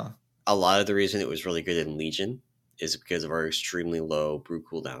 A lot of the reason it was really good in Legion is because of our extremely low brew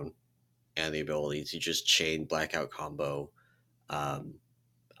cooldown and the ability to just chain Blackout combo,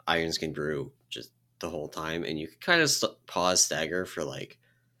 Iron Skin Brew just the whole time, and you can kind of pause stagger for like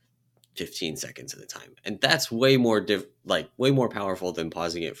 15 seconds at a time, and that's way more way more powerful than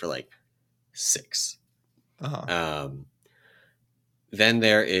pausing it for like 6. Then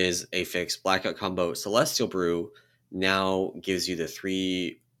there is a fix. Blackout combo Celestial Brew now gives you the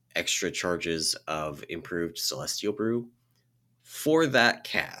 3 extra charges of improved Celestial Brew for that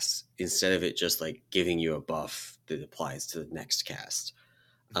cast, instead of it just like giving you a buff that applies to the next cast,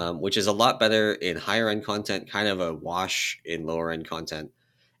 which is a lot better in higher end content, kind of a wash in lower end content.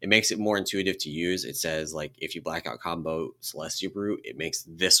 It makes it more intuitive to use. It says like if you Blackout combo Celestial Brew, it makes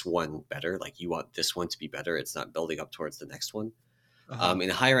this one better. Like you want this one to be better. It's not building up towards the next one. In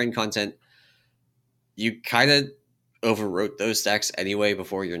higher end content, you kind of overwrote those stacks anyway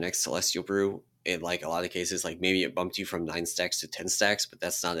before your next Celestial Brew. In like a lot of cases, like maybe it bumped you from 9 stacks to 10 stacks, but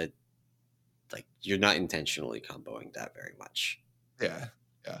that's not you're not intentionally comboing that very much. Yeah.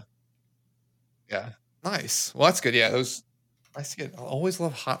 Nice. Well, that's good. Yeah, those nice to get. I always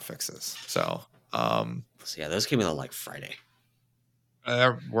love hot fixes. So yeah, those came in on like Friday.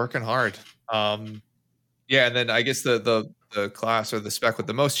 They're working hard. Yeah, and then I guess the class or the spec with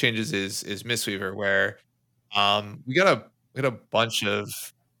the most changes is Mistweaver, where we got a bunch of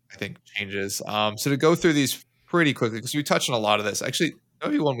I think changes. So to go through these pretty quickly because we touched on a lot of this. Actually,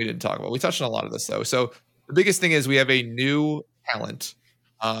 maybe one we didn't talk about. We touched on a lot of this though. So the biggest thing is we have a new talent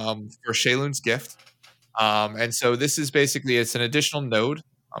for Shaylun's Gift. And so this is basically it's an additional node.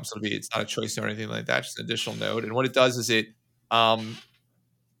 So it's not a choice node or anything like that, just an additional node. And what it does is it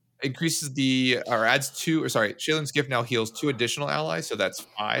increases adds 2 Shaylun's Gift now heals 2 additional allies, so that's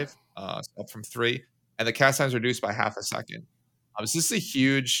 5, so up from 3, and the cast time is reduced by half a second. So this is a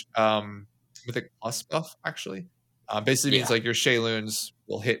huge Mythic Plus buff, actually. Basically means Yeah. like your Shayloons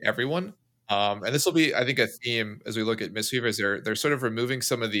will hit everyone. And this will be, I think, a theme as we look at Mistweaver, is they're sort of removing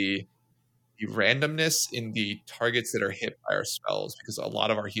some of the randomness in the targets that are hit by our spells, because a lot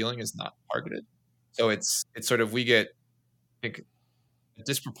of our healing is not targeted. So it's sort of, we get, I think, a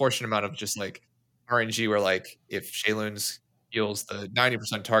disproportionate amount of just like RNG, where like if Shayloons heals the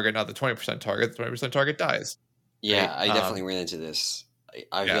 90% target, not the 20% target, the 20% target dies. Yeah, Right? I definitely ran into this.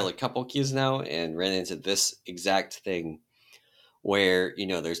 I've Yeah. healed a couple queues now and ran into this exact thing where,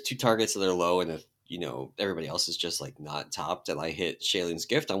 there's two targets that are low, and if, everybody else is just like not topped, and I hit Shaylin's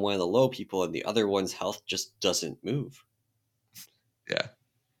Gift on one of the low people and the other one's health just doesn't move. Yeah.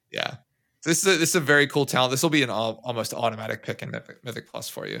 Yeah. This is a very cool talent. This will be an almost automatic pick in Mythic Plus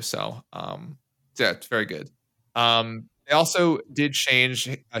for you. So, yeah, it's very good. They also did change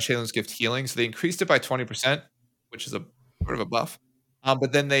Shaylin's Gift healing. So they increased it by 20%, which is a sort of a buff.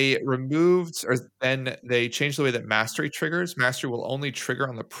 But then they then they changed the way that Mastery triggers. Mastery will only trigger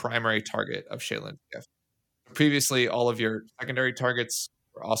on the primary target of Shaylin's Gift. Previously, all of your secondary targets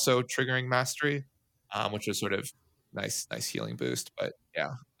were also triggering Mastery, which was sort of nice healing boost. But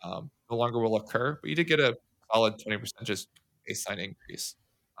yeah, no longer will occur. But you did get a solid 20% just baseline increase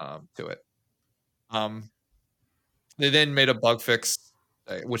to it. They then made a bug fix,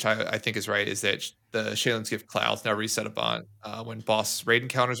 which I think is right, is that the Shaylin's Gift clouds now reset upon when boss raid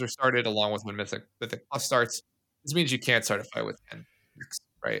encounters are started, along with when Mythic Plus starts. This means you can't start a fight with 10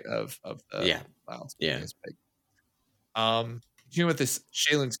 right, of the clouds. Yeah. Continuing with this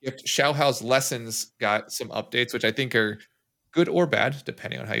Shaylin's Gift, Xiaohao's lessons got some updates, which I think are good or bad,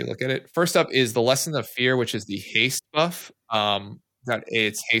 depending on how you look at it. First up is the Lesson of Fear, which is the haste buff. Got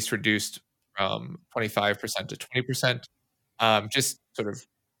its haste reduced from 25% to 20%. Just sort of,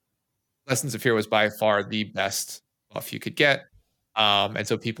 Lessons of Fear was by far the best buff you could get. And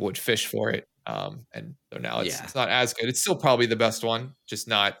so people would fish for it. And so now it's not as good. It's still probably the best one, just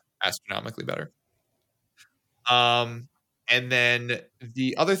not astronomically better. And then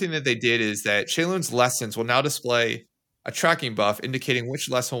the other thing that they did is that Shayloon's lessons will now display a tracking buff indicating which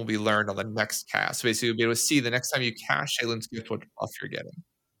lesson will be learned on the next cast. So basically, you'll be able to see the next time you cast Shayloon's Gift what buff you're getting.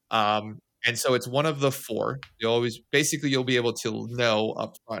 And so it's one of the 4. You'll be able to know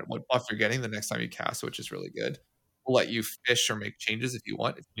up front what buff you're getting the next time you cast, which is really good. We'll let you fish or make changes if you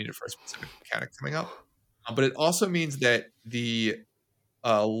want, if you need it for a specific mechanic coming up. But it also means that the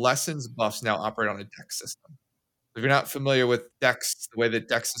lessons buffs now operate on a deck system. If you're not familiar with decks, the way that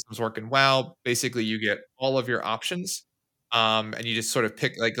deck systems work in WoW, basically you get all of your options, and you just sort of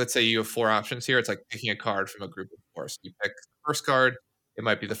pick, like, let's say you have 4 options here. It's like picking a card from a group of 4. So you pick the first card, it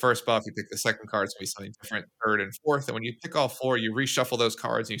might be the first buff. You pick the second card, it's going to be something different, third and fourth. And when you pick all 4, you reshuffle those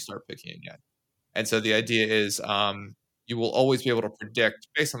cards and you start picking again. And so the idea is you will always be able to predict,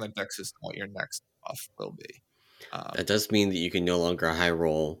 based on the deck system, what your next buff will be. That does mean that you can no longer high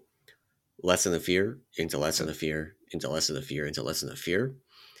roll Lesson of Fear into Lesson of Fear into Lesson of Fear into Lesson of Fear.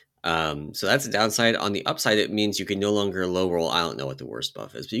 So that's a downside. On the upside, it means you can no longer low roll. I don't know what the worst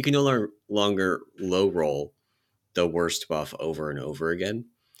buff is, but you can no longer low roll the worst buff over and over again.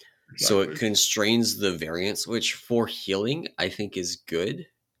 Exactly. So it constrains the variance, which for healing, I think is good.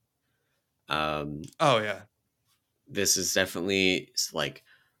 Oh, yeah. This is definitely like,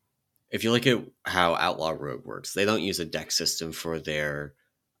 if you look at how Outlaw Rogue works, they don't use a deck system for their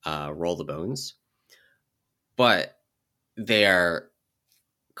roll the bones, but they are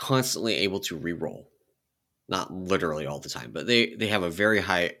constantly able to reroll. Not literally all the time, but they have a very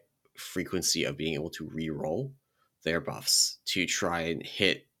high frequency of being able to reroll their buffs to try and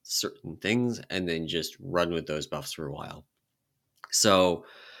hit certain things and then just run with those buffs for a while. So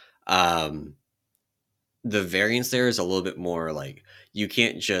the variance there is a little bit more like, you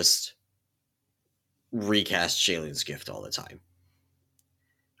can't just recast Shaylin's Gift all the time.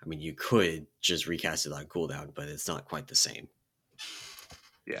 I mean, you could just recast it on cooldown, but it's not quite the same.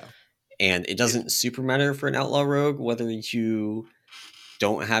 Yeah. And it doesn't super matter for an Outlaw Rogue whether you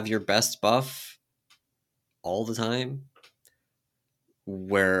don't have your best buff all the time.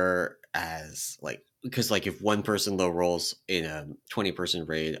 Whereas, like, because like if one person low rolls in a 20-person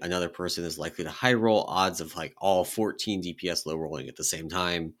raid, another person is likely to high roll. Odds of like all 14 DPS low rolling at the same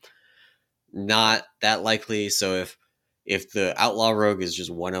time, not that likely. So if the Outlaw Rogue is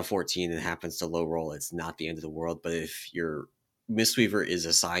just 1 of 14 and happens to low roll, it's not the end of the world. But if your Mistweaver is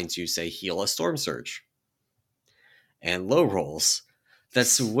assigned to, say, heal a Storm Surge and low rolls,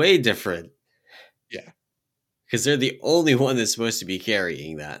 that's way different. Yeah. Because they're the only one that's supposed to be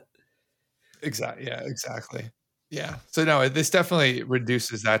carrying that. Exactly. Yeah, exactly. Yeah. So no, this definitely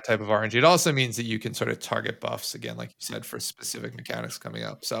reduces that type of RNG. It also means that you can sort of target buffs again, like you said, for specific mechanics coming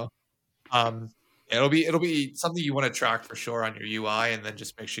up. So It'll be something you want to track for sure on your UI, and then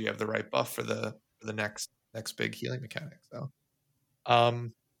just make sure you have the right buff for the next big healing mechanic. So,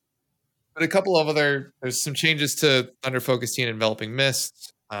 um, but a couple of there's some changes to Thunder Focus Teen Enveloping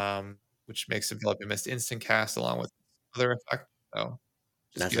Mist, which makes Enveloping Mist instant cast along with other effects. So,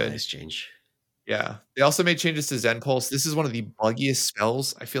 just That's a good. nice change. Yeah. They also made changes to Zen Pulse. This is one of the buggiest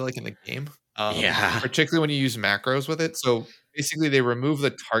spells I feel like in the game. Yeah. Particularly when you use macros with it. So basically they remove the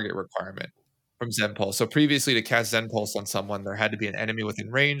target requirement from Zen Pulse. So previously to cast Zen Pulse on someone, there had to be an enemy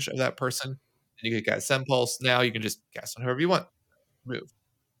within range of that person. And you could cast Zen Pulse. Now you can just cast on whoever you want. Remove.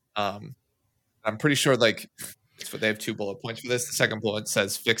 I'm pretty sure like it's what they have 2 bullet points for this. The second bullet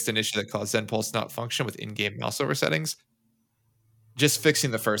says fixed an issue that caused Zen Pulse not function with in-game mouse over settings. Just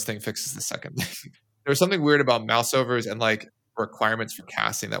fixing the first thing fixes the second thing. There was something weird about mouse overs and like requirements for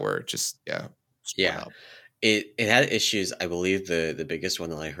casting that were just Yeah. It had issues. I believe the biggest one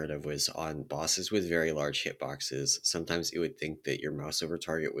that I heard of was on bosses with very large hitboxes. Sometimes it would think that your mouse over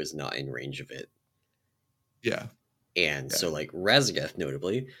target was not in range of it. Yeah. And so like Raszageth,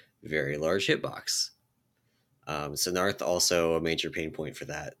 notably, very large hitbox. Sonarth also a major pain point for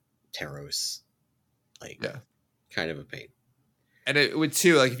that. Taros, like kind of a pain. And it would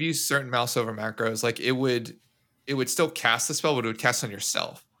too, like if you use certain mouse over macros, like it would still cast the spell, but it would cast on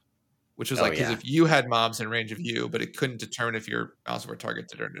yourself. Which was like because if you had mobs in range of you, but it couldn't determine if your mouse over target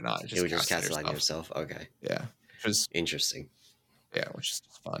did it or not. It would just cast it on yourself. Okay. Yeah. Which was interesting. Yeah, which is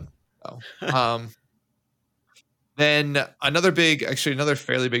just fun. So then another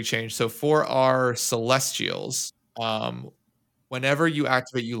fairly big change. So for our Celestials, whenever you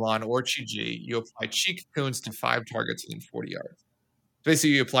activate Yu'lon or Chi-Ji, you apply Chi Cocoons to 5 targets within 40 yards.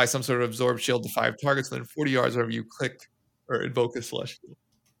 Basically, you apply some sort of absorb shield to 5 targets within 40 yards whenever you click or invoke a Celestial.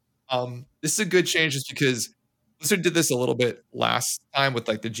 This is a good change just because Blizzard did this a little bit last time with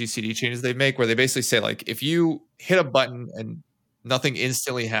like the GCD changes they make, where they basically say like if you hit a button and nothing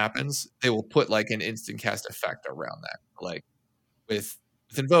instantly happens, they will put like an instant cast effect around that. Like with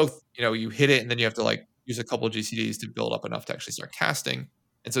invoke, you hit it and then you have to like use a couple of GCDs to build up enough to actually start casting.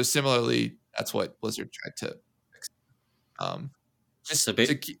 And so similarly, that's what Blizzard tried to fix.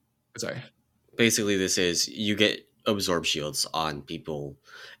 Basically, this is you get absorb shields on people.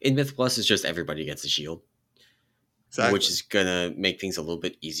 In Myth Plus, it's just everybody gets a shield, which is gonna make things a little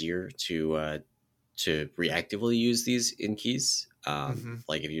bit easier to reactively use these in keys.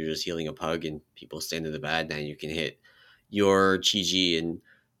 Like if you're just healing a pug and people stand in the bad, now you can hit your Chi-Ji and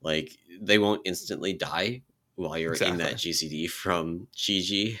like they won't instantly die while you're in that GCD from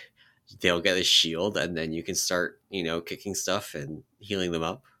Chi-Ji. They'll get a shield and then you can start, kicking stuff and healing them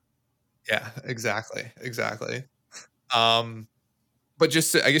up. Yeah, exactly. But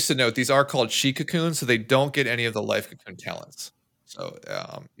just I guess to note, these are called Chi Cocoons, so they don't get any of the Life Cocoon talents. So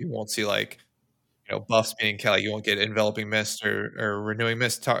you won't see like buffs being Kelly. You won't get Enveloping Mist or Renewing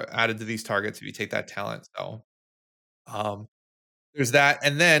Mist added to these targets if you take that talent. So there's that,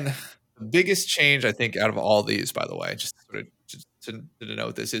 and then the biggest change I think out of all these, by the way, just to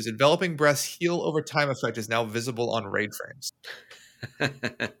denote this, is Enveloping Breath's heal over time effect is now visible on raid frames.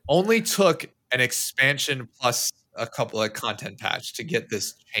 Only took an expansion plus a couple of content patch to get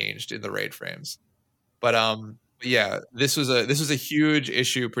this changed in the raid frames, but yeah, this was a huge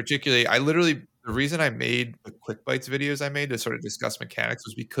issue. Particularly, the reason I made the Quick Bites videos I made to sort of discuss mechanics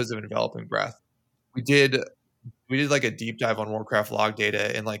was because of Enveloping Breath. We did like a deep dive on Warcraft log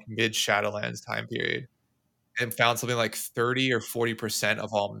data in like mid Shadowlands time period, and found something like 30 or 40%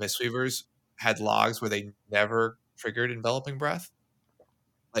 of all Mistweavers had logs where they never triggered Enveloping Breath.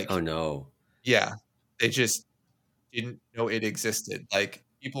 Like, oh no. Yeah. They just didn't know it existed. Like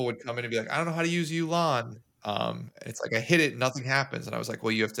people would come in and be like, I don't know how to use Yu'lon. It's like I hit it, nothing happens. And I was like,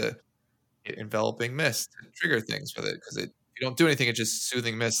 well, you have to get Enveloping Mist to trigger things with it. Because if you don't do anything, it's just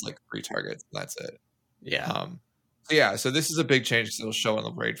Soothing Mist, like 3 targets, and that's it. Yeah. So this is a big change. It'll show in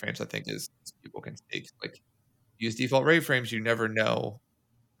the raid frames, I think, is people can take like use default raid frames, you never know.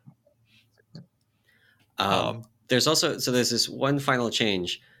 There's this one final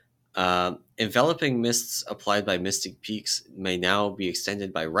change. Enveloping mists applied by Mystic Peaks may now be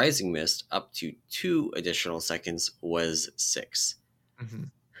extended by Rising Mist up to 2 additional seconds, was 6.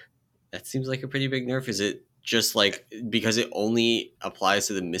 That seems like a pretty big nerf. Is it just like because it only applies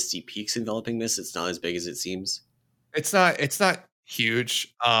to the Misty Peaks Enveloping Mist, it's not as big as it seems? It's not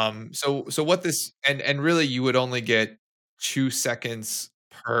huge. So what this and really you would only get 2 seconds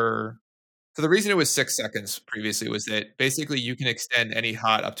per. So the reason it was 6 seconds previously was that basically you can extend any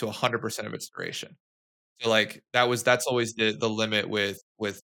hot up to 100% of its duration. So like that's always the limit with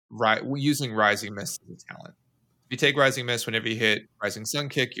using Rising Mist as a talent. you take Rising Mist, whenever you hit Rising Sun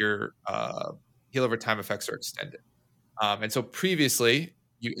Kick, your heal over time effects are extended. And so previously,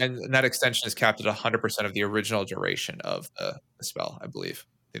 and that extension is capped at 100% of the original duration of the spell, I believe.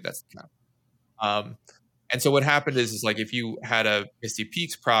 I think that's the cap. And so what happened is like if you had a Misty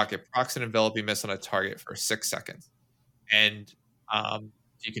Peaks proc, it procs an enveloping mist on a target for 6 seconds. And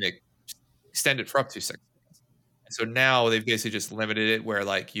you can extend it for up to 6 seconds. And so now they've basically just limited it where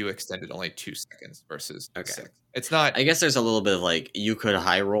like you extended only 2 seconds versus 6. It's not. I guess there's a little bit of like you could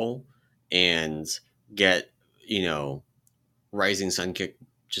high roll and get, Rising Sun Kick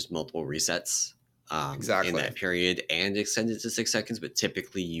just multiple resets in that period and extend it to 6 seconds, but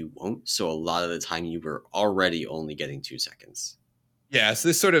typically you won't. So a lot of the time you were already only getting 2 seconds. Yeah, so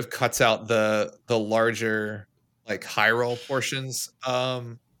this sort of cuts out the larger like high roll portions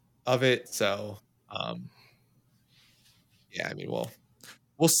of it. So yeah, I mean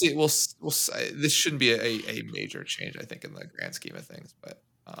we'll see. We'll this shouldn't be a major change, I think, in the grand scheme of things, but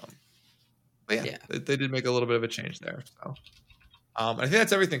yeah. They did make a little bit of a change there. So I think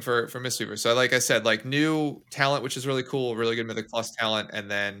that's everything for Mistweaver. So like I said, like new talent, which is really cool, really good Mythic Plus talent, and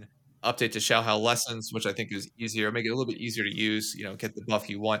then update to Xiaohao Lessons, which I think is easier, make it a little bit easier to use, get the buff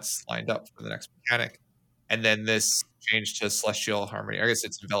you want lined up for the next mechanic. And then this change to Celestial Harmony. I guess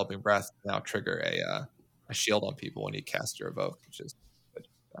it's Enveloping Breath now trigger a shield on people when you cast your evoke, which is good.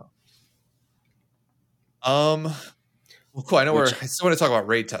 So. Well, cool. I know I still want to talk about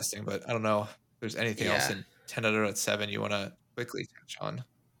raid testing, but I don't know if there's anything else in 10.7 you want to quickly touch on.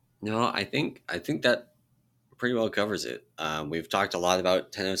 No, I think that pretty well covers it. We've talked a lot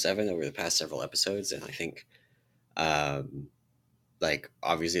about 10.07 over the past several episodes, and I think like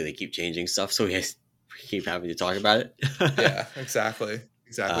obviously they keep changing stuff, so we keep having to talk about it. Yeah, exactly.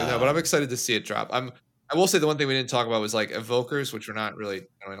 No, but I'm excited to see it drop. I will say the one thing we didn't talk about was like evokers, which we're not really,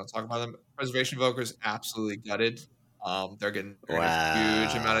 we don't talk about them. Preservation evokers absolutely gutted. They're getting a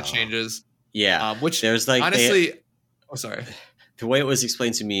huge amount of changes. Yeah, which there's like honestly, sorry. The way it was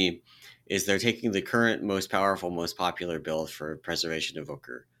explained to me is they're taking the current most powerful, most popular build for Preservation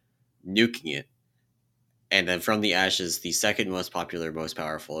Evoker, nuking it, and then from the ashes, the second most popular, most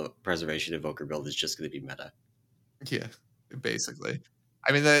powerful Preservation Evoker build is just going to be meta. Yeah, basically.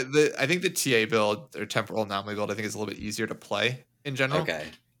 I mean, I think the TA build or Temporal Anomaly build, I think is a little bit easier to play in general. Okay.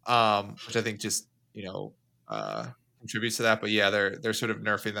 Which I think just contributes to that. But yeah, they're sort of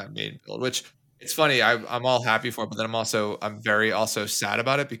nerfing that main build, which it's funny. I'm all happy for it, but then I'm very also sad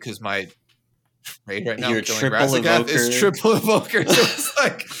about it because my raid right now Your killing Raszageth is triple evoker. So it's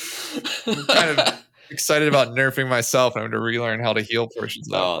like I'm kind of excited about nerfing myself. I'm going to relearn how to heal portions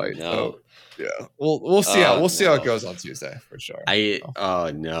of that fight. No. So yeah, we'll see how it goes on Tuesday for sure.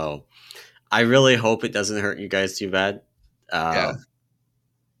 Oh no, I really hope it doesn't hurt you guys too bad. Yeah.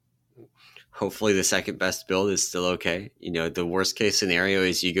 Hopefully the second best build is still okay. The worst case scenario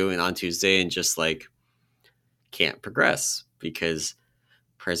is you go in on Tuesday and just like can't progress because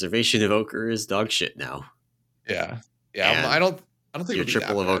Preservation Evoker is dog shit now. Yeah. I don't think your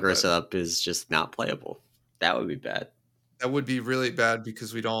triple evoker setup is just not playable. That would be bad. That would be really bad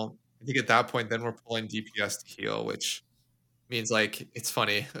because I think at that point then we're pulling DPS to heal, which means like it's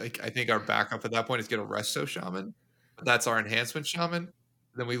funny. Like I think our backup at that point is get a Resto Shaman, but that's our enhancement Shaman.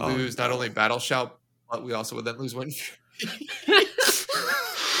 Then we lose not only Battle Shout, but we also would then lose Wind Fury.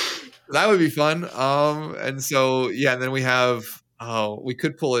 That would be fun. And so and then we have we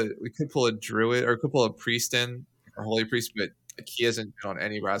could pull a Druid or could pull a Priest in or Holy Priest, but he hasn't been on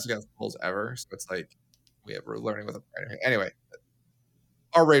any Raszageth pulls ever. So it's like we're learning with him. Anyway,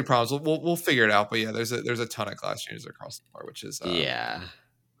 our raid problems we'll figure it out. But yeah, there's a ton of class changes across the board, which is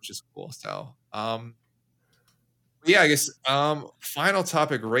cool. So yeah, I guess final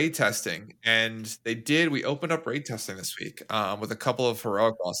topic, raid testing. And we opened up raid testing this week with a couple of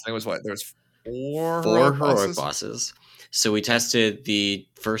heroic bosses. I think it was there was four heroic bosses. So we tested the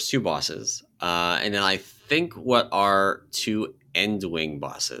first 2 bosses. And then I think what are 2 Endwing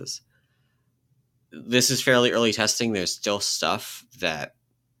bosses. This is fairly early testing. There's still stuff that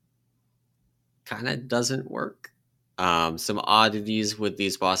kind of doesn't work. Some oddities with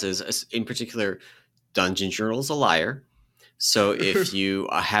these bosses, in particular, Dungeon Journal's a liar. So if you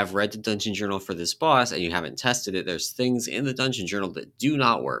have read the Dungeon Journal for this boss and you haven't tested it, there's things in the Dungeon Journal that do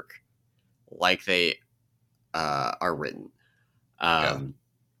not work like they are written.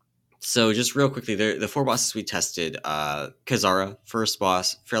 So just real quickly, the 4 bosses we tested, Kazara, first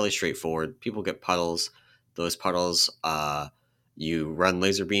boss, fairly straightforward. People get puddles. Those puddles, you run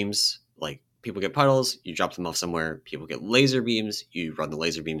laser beams. Like, people get puddles, you drop them off somewhere. People get laser beams, you run the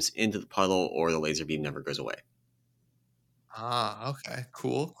laser beams into the puddle, or the laser beam never goes away. Okay.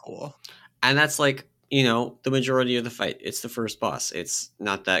 Cool. And that's like the majority of the fight. It's the first boss. It's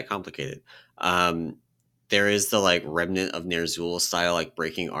not that complicated. Um, there is the like remnant of Ner'zhul style, like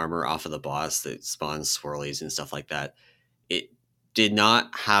breaking armor off of the boss that spawns swirlies and stuff like that. It did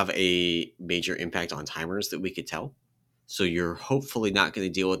not have a major impact on timers that we could tell. So you're hopefully not going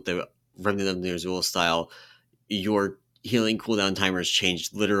to deal with the remnant of Ner'zhul style. Your healing cooldown timers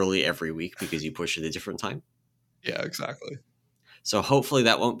change literally every week because you push at a different time. Yeah, exactly. So hopefully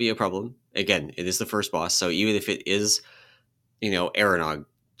that won't be a problem. Again, it is the first boss, so even if it is, Aranog,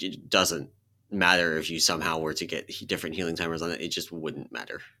 it doesn't matter if you somehow were to get different healing timers on it. It just wouldn't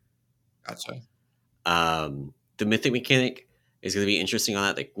matter. Gotcha. The mythic mechanic is going to be interesting on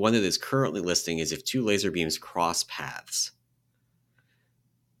that. Like one that is currently listing is if two laser beams cross paths,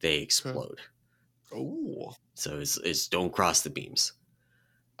 they explode. Oh, So it's don't cross the beams.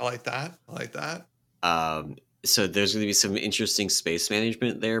 I like that. So there's going to be some interesting space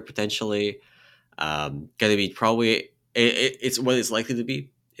management there potentially. Going to be probably it's what it's likely to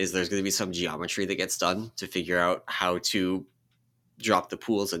be is there's going to be some geometry that gets done to figure out how to drop the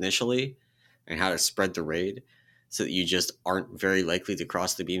pools initially and how to spread the raid so that you just aren't very likely to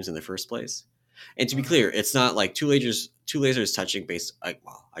cross the beams in the first place. And to be clear, it's not like two lasers touching based I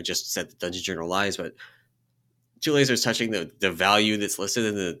just said the dungeon journal lies, but two lasers touching the value that's listed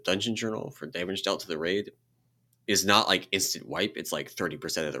in the dungeon journal for damage dealt to the raid is not like instant wipe. It's like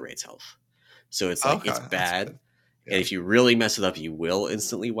 30% of the raid's health. So it's like it's bad. Yeah. And if you really mess it up, you will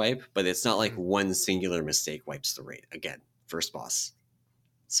instantly wipe, but it's not like one singular mistake wipes the raid. Again, first boss.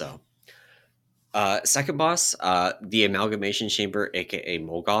 So second boss, the Amalgamation Chamber, aka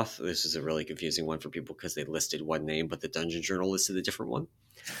Molgoth. This is a really confusing one for people because they listed one name, but the Dungeon Journal listed a different one.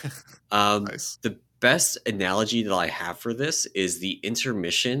 Nice. The best analogy that I have for this is the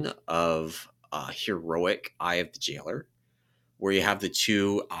intermission of heroic Eye of the Jailer, where you have the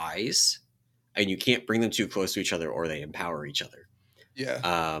two eyes, and you can't bring them too close to each other or they empower each other.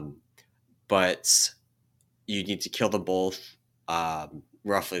 Yeah. But you need to kill them both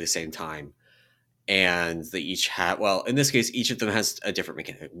roughly the same time. And they each have, well, in this case, each of them has a different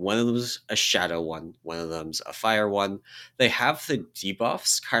mechanic. One of them's a shadow one of them's a fire one. They have the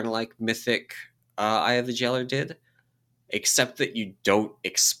debuffs, kind of like Mythic Eye of the Jailer did, except that you don't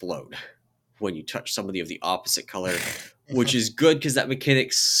explode when you touch somebody of the opposite color, which is good because that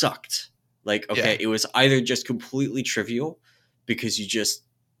mechanic sucked. Like, okay, It was either just completely trivial because you just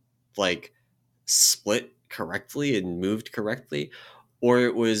like split correctly and moved correctly, or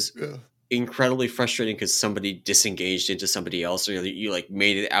it was incredibly frustrating because somebody disengaged into somebody else, or you like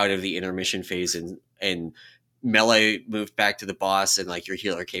made it out of the intermission phase and melee moved back to the boss and like your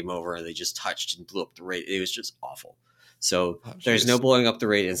healer came over and they just touched and blew up the raid. It was just awful. So there's no blowing up the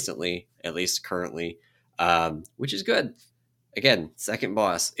raid instantly, at least currently, which is good. Again, second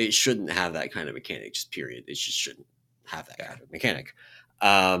boss, it shouldn't have that kind of mechanic, just period. It just shouldn't have that kind of mechanic.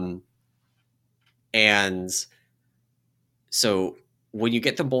 And so when you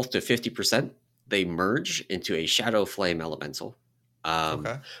get them both to 50%, they merge into a Shadow Flame Elemental.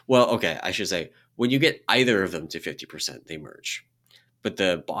 I should say, when you get either of them to 50%, they merge. But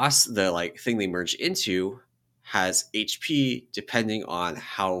the boss, the like thing they merge into, has HP depending on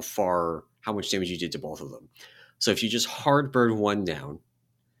how much damage you did to both of them. So if you just hard burn one down,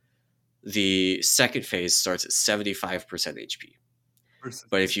 the second phase starts at 75% HP.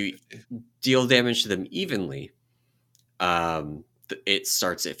 But if you deal damage to them evenly, it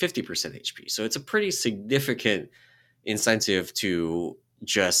starts at 50% HP. So it's a pretty significant incentive to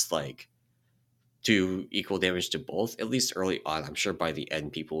just like do equal damage to both, at least early on. I'm sure by the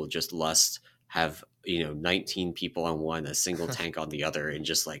end, people will just have 19 people on one, a single tank on the other, and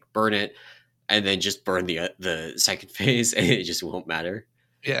just like burn it, and then just burn the second phase, and it just won't matter.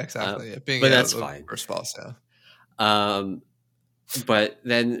 Yeah, exactly. But that's fine. First boss, yeah. But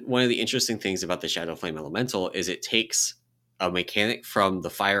then one of the interesting things about the Shadow Flame Elemental is it takes a mechanic from the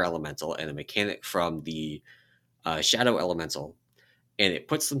Fire Elemental and a mechanic from the Shadow Elemental, and it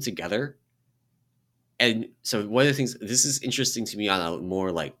puts them together. And so one of the things, this is interesting to me on a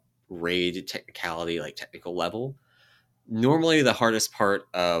more like raid technicality, like technical level. Normally the hardest part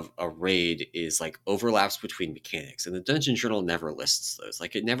of a raid is like overlaps between mechanics, and the Dungeon Journal never lists those.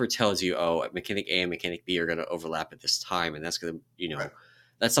 Like it never tells you, oh, mechanic A and mechanic B are going to overlap at this time, and that's going to,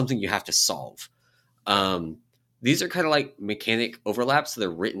 that's something you have to solve. These are kind of like mechanic overlaps that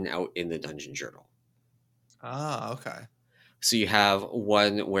are written out in the Dungeon Journal. Ah, okay. So you have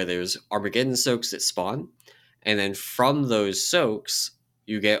one where there's Armageddon soaks that spawn, and then from those soaks,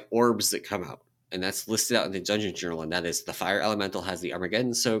 you get orbs that come out. And that's listed out in the Dungeon Journal, and that is the Fire Elemental has the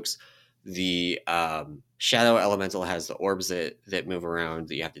Armageddon soaks, the shadow elemental has the orbs that move around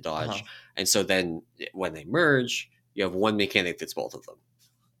that you have to dodge, and so then when they merge, you have one mechanic that's both of them.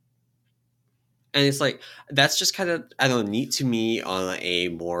 And it's like that's just kind of, I don't know, neat to me on a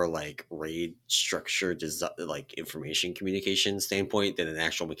more like raid structure like information communication standpoint than an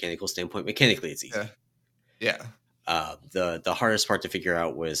actual mechanical standpoint. Mechanically, it's easy. Yeah. The hardest part to figure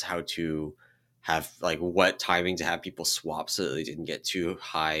out was how to have like what timing to have people swap so that they didn't get too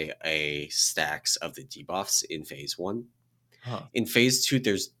high a stacks of the debuffs in phase 1. In phase 2,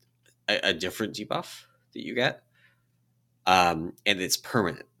 there's a different debuff that you get, and it's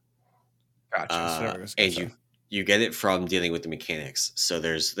permanent. Gotcha. And you get it from dealing with the mechanics. So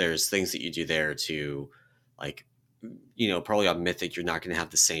there's things that you do there to, like, probably on Mythic, you're not going to have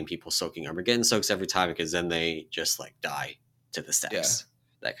the same people soaking Armageddon soaks every time, because then they just like die to the stacks,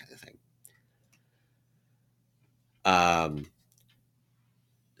 that kind of thing.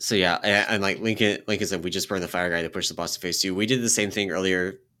 So yeah, and like Lincoln said, we just burned the fire guy to push the boss to phase 2. We did the same thing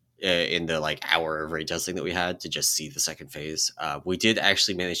earlier in the like hour of raid testing that we had to just see the second phase. We did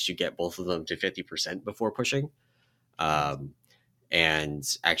actually manage to get both of them to 50% before pushing,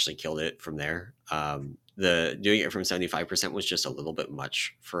 and actually killed it from there. The doing it from 75% was just a little bit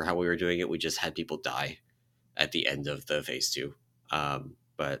much for how we were doing it. We just had people die at the end of the phase 2.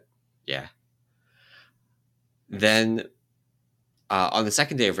 But yeah. Then on the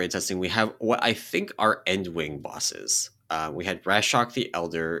second day of raid testing, we have what I think are Endwing bosses. We had Raszageth the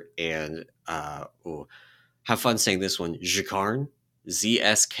Elder and have fun saying this one, Zhkarn,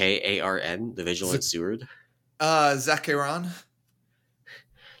 Zskarn, the Vigilant Steward. Zacharon.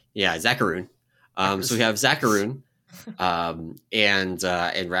 Yeah, Zacharoon. So we have Zacharoon and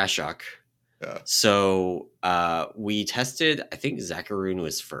Raszageth. Yeah. So we tested, I think Zacharoon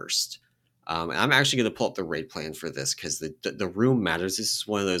was first. And I'm actually going to pull up the raid plan for this because the room matters. This is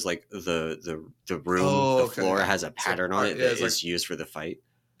one of those, like, the room, the floor has a pattern on it that is used for the fight.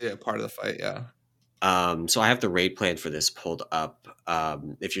 Yeah, part of the fight, yeah. So I have the raid plan for this pulled up.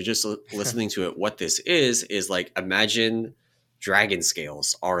 If you're just listening to it, what this is like, imagine dragon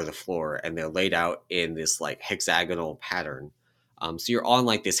scales are the floor and they're laid out in this like hexagonal pattern. So you're on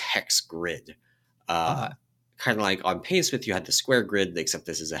like this hex grid. Kind of like on Painsmith, you had the square grid, except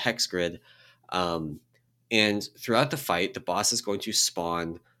this is a hex grid. And throughout the fight, the boss is going to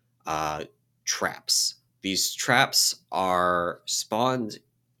spawn traps. These traps are spawned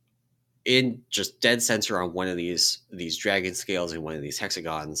in just dead center on one of these dragon scales and one of these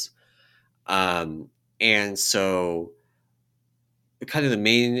hexagons. And so kind of the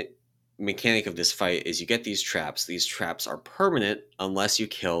main mechanic of this fight is you get these traps. These traps are permanent unless you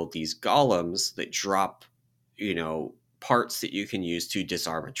kill these golems that drop, parts that you can use to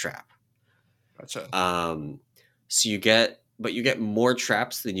disarm a trap. Gotcha. So you get more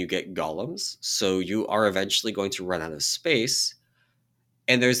traps than you get golems. So you are eventually going to run out of space.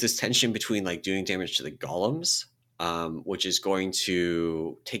 And there's this tension between like doing damage to the golems, which is going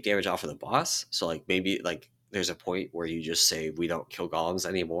to take damage off of the boss. So like maybe like there's a point where you just say we don't kill golems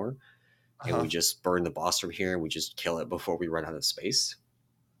anymore, and we just burn the boss from here and we just kill it before we run out of space.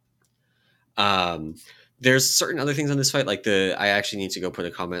 There's certain other things on this fight, like I actually need to go put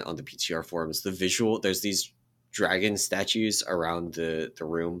a comment on the PTR forums. The visual, there's these dragon statues around the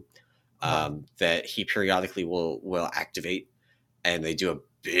room that he periodically will activate. And they do a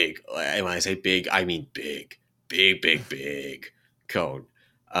big, and when I say big, I mean big cone.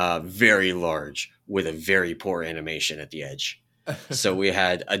 Very large, with a very poor animation at the edge. So we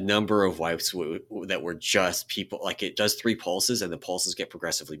had a number of wipes that were just people, like it does 3 pulses and the pulses get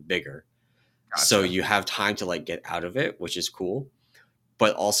progressively bigger. Gotcha. So you have time to like get out of it, which is cool.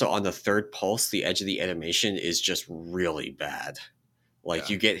 But also on the 3rd pulse, the edge of the animation is just really bad. Like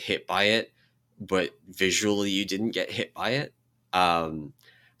you get hit by it, but visually you didn't get hit by it.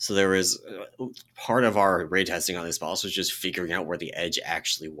 So there was part of our raid testing on this boss was just figuring out where the edge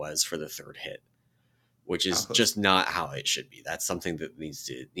actually was for the 3rd hit, which is just not how it should be. That's something that needs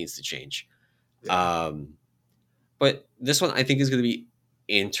to change. Yeah. But this one I think is going to be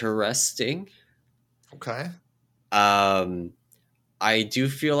interesting. Okay. I do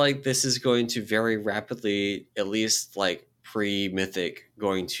feel like this is going to very rapidly, at least like pre-mythic,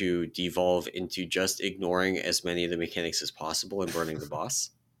 going to devolve into just ignoring as many of the mechanics as possible and burning the boss.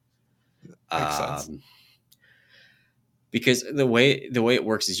 Makes sense. Because the way it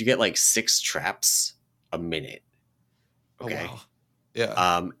works is you get like 6 traps a minute. Okay. Oh, wow.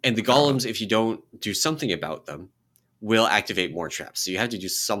 Yeah. And the golems, if you don't do something about them, will activate more traps. So you have to do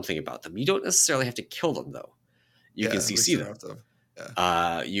something about them. You don't necessarily have to kill them though. You can CC them.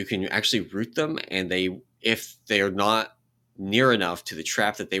 Yeah. You can actually root them, and if they're not near enough to the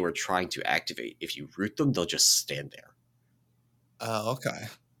trap that they were trying to activate. If you root them, they'll just stand there. Oh, okay.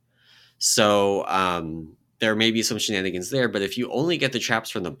 So there may be some shenanigans there, but if you only get the traps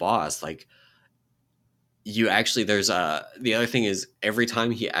from the boss, like you actually there's the other thing is every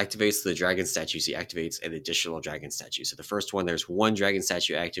time he activates the dragon statues, he activates an additional dragon statue. So the first one there's one dragon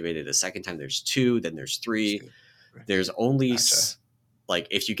statue activated, the second time there's two, then there's three. There's only like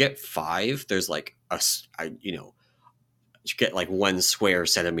if you get 5, there's like you get like 1 square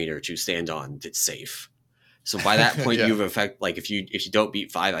centimeter to stand on that's safe. So by that point, you've like if you don't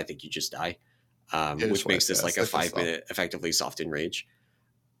beat 5, I think you just die, which makes this like a 5-minute effectively soft enrage.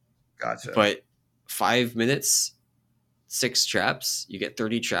 Gotcha. But 5 minutes, 6 traps, you get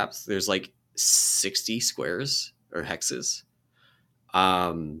 30 traps. There's like 60 squares or hexes.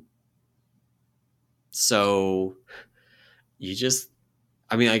 So you just,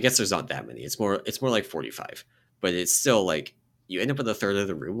 I mean, I guess there's not that many. It's more like 45, but it's still like you end up with a third of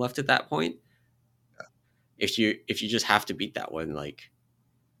the room left at that point. If you just have to beat that one, like,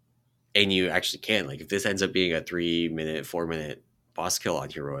 and you actually can, like, if this ends up being a 3-minute, 4-minute boss kill on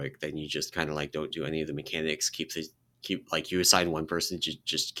heroic, then you just kind of like don't do any of the mechanics. Keep like you assign one person to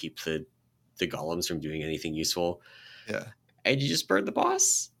just keep the golems from doing anything useful. Yeah, and you just burn the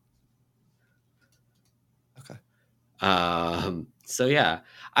boss. Okay. So yeah,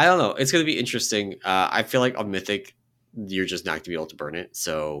 I don't know. It's gonna be interesting. I feel like on Mythic, you're just not gonna be able to burn it.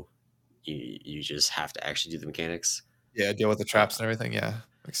 So you just have to actually do the mechanics. Yeah, deal with the traps and everything. Yeah,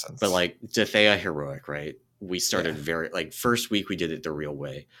 makes sense. But like Dethea heroic, right? We started very like first week we did it the real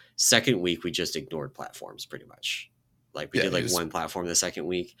way. Second week we just ignored platforms pretty much. Like we did like one platform the second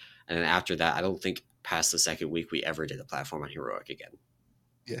week, and then after that, I don't think past the second week we ever did a platform on heroic again.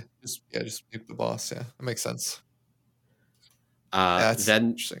 Yeah, just nuke the boss. Yeah, that makes sense. That's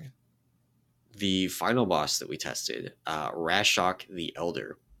then interesting. The final boss that we tested, Raszageth the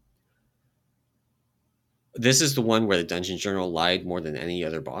Elder. This is the one where the dungeon journal lied more than any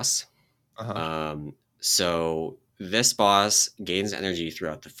other boss. So this boss gains energy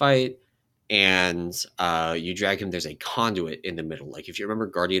throughout the fight, and you drag him. There's a conduit in the middle. Like if you remember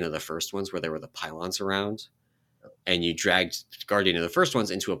Guardian of the first ones where there were the pylons around, and you dragged Guardian of the first ones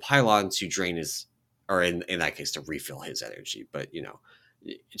into a pylon to drain his, or in that case to refill his energy, but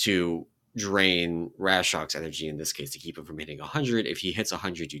to drain Raszageth's energy in this case to keep him from hitting 100. If he hits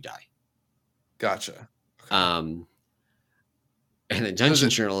 100, you die. Gotcha. Okay. And the dungeon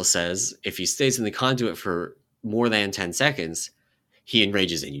journal says if he stays in the conduit for more than 10 seconds, he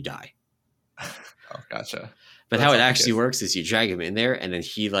enrages and you die. Oh, gotcha. But how it actually works is you drag him in there and then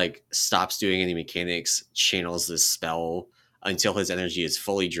he like stops doing any mechanics, channels this spell until his energy is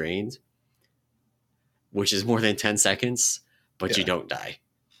fully drained, which is more than 10 seconds, but you don't die.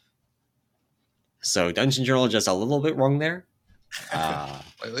 So dungeon journal just a little bit wrong there.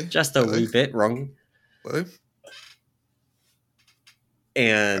 Just a wee bit wrong.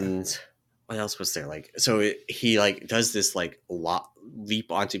 And what else was there? Like, so he like does this like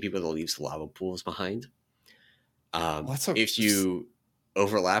leap onto people that leaves lava pools behind. If you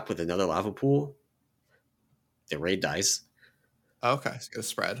overlap with another lava pool, the raid dies. Okay, it's gonna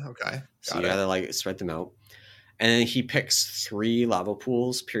spread. Okay, so you gotta like spread them out. And then he picks 3 lava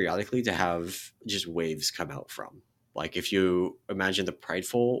pools periodically to have just waves come out from. Like if you imagine the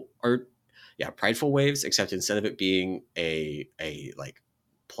prideful waves, except instead of it being a like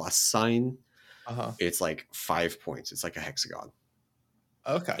plus sign, it's like 5 points. It's like a hexagon.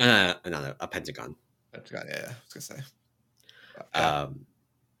 Okay. No, a pentagon. Pentagon, yeah. I was gonna say.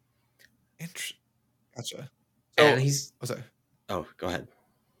 Interesting. Gotcha. So and he's. What's that? Oh, go ahead.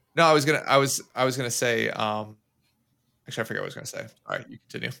 No, I was gonna say. Actually, I forget what I was gonna say. All right, you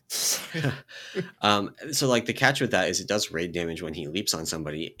continue. So like the catch with that is it does raid damage when he leaps on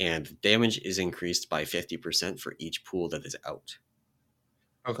somebody, and damage is increased by 50% for each pool that is out.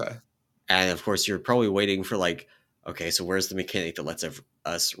 Okay. And of course, you're probably waiting for like, okay, so where's the mechanic that lets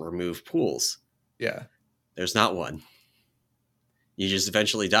us remove pools? Yeah. There's not one. You just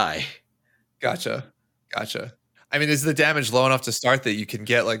eventually die. Gotcha. I mean, is the damage low enough to start that you can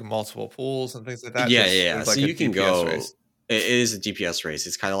get like multiple pools and things like that? Yeah. Like so you can go. Race? It is a DPS race.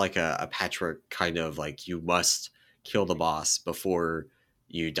 It's kind of like a patchwork kind of like you must kill the boss before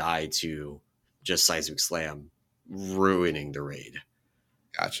you die to just seismic slam, ruining the raid.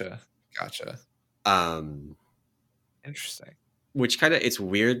 Gotcha. Interesting. Which kind of, it's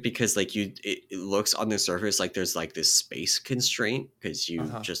weird because like it looks on the surface like there's like this space constraint because you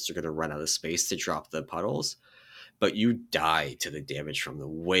just are going to run out of space to drop the puddles, but you die to the damage from the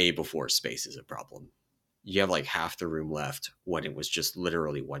way before space is a problem. You have like half the room left when it was just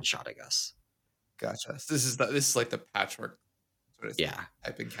literally one-shotting us. Gotcha. So this is like the patchwork what it's Yeah.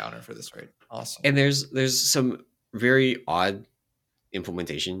 type encounter for this raid. Awesome. And there's some very odd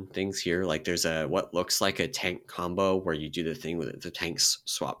implementation things here. Like there's a what looks like a tank combo where you do the thing where the tanks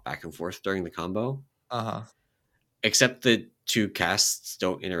swap back and forth during the combo. Uh-huh. Except the two casts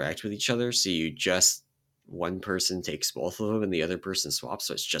don't interact with each other, so you just one person takes both of them and the other person swaps,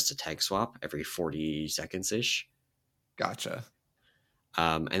 so it's just a tank swap every 40 seconds ish. Gotcha.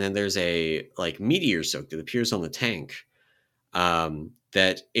 And then there's a like meteor soak that appears on the tank.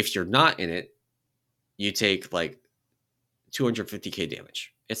 That if you're not in it, you take like 250k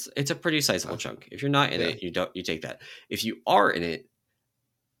damage. It's a pretty sizable chunk. If you're not in it, you take that. If you are in it,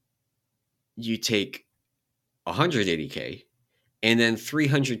 you take 180k and then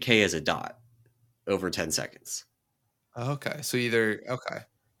 300k as a dot over 10 seconds. Okay. So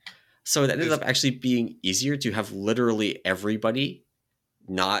So it ended up actually being easier to have literally everybody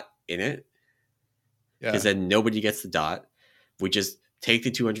not in it. Because then nobody gets the dot. We just take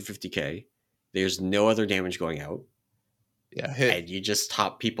the 250k. There's no other damage going out. Yeah, and you just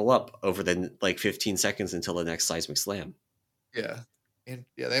top people up over the like 15 seconds until the next seismic slam. Yeah, and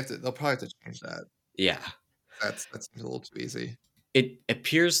they'll probably have to change that. Yeah, that's a little too easy. It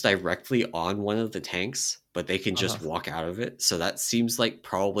appears directly on one of the tanks, but they can just walk out of it. So that seems like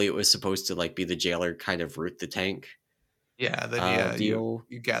probably it was supposed to like be the jailer kind of root the tank. Yeah, then deal.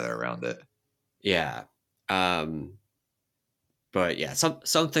 You gather around it. Yeah, but yeah,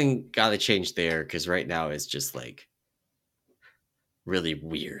 something got to change there because right now it's just like really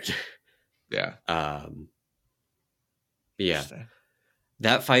weird. Yeah. Yeah.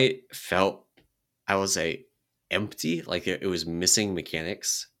 That fight felt, I would say, empty. Like it was missing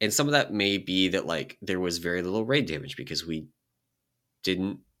mechanics. And some of that may be that like there was very little raid damage because we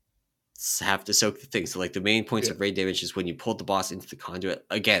didn't have to soak the thing. So like the main points of raid damage is when you pulled the boss into the conduit.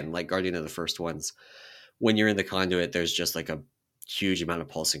 Again, like Guardian of the first ones. When you're in the conduit, there's just like a huge amount of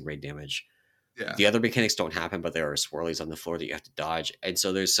pulsing raid damage. Yeah. The other mechanics don't happen, but there are swirlies on the floor that you have to dodge. And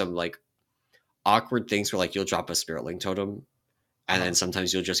so there's some like awkward things where like you'll drop a spirit link totem and then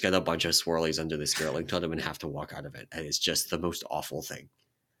sometimes you'll just get a bunch of swirlies under the spirit link totem and have to walk out of it. And it's just the most awful thing.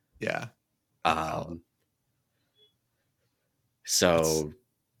 Yeah. So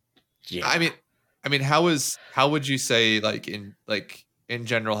yeah. I mean, how would you say like in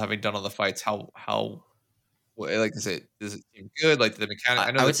general, having done all the fights, how like does it seem good? Like the mechanic,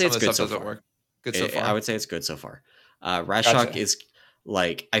 I know that some of the stuff doesn't work. Good so far. I would say it's good so far. Raszageth is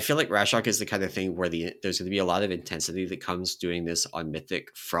like, I feel like Raszageth is the kind of thing where there's going to be a lot of intensity that comes doing this on Mythic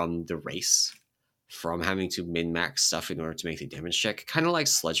from the race, from having to min-max stuff in order to make the damage check. Kind of like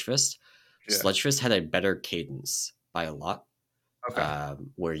Sludge Fist. Yeah. Sludge Fist had a better cadence by a lot. Okay.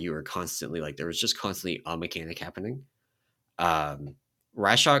 Where you were constantly like, there was just constantly a mechanic happening.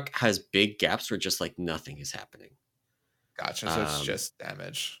 Raszageth has big gaps where just like nothing is happening. Gotcha. So it's just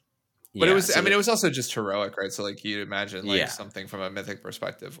damage. But it was, it was also just heroic, right? So like you'd imagine like something from a mythic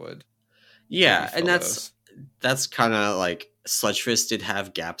perspective would. Yeah. And that's kind of like Sludge Fist did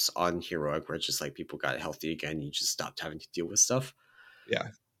have gaps on heroic where it's just like people got healthy again. You just stopped having to deal with stuff.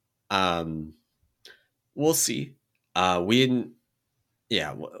 Yeah. We'll see. We'll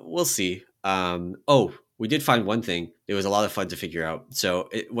see. We did find one thing. It was a lot of fun to figure out. So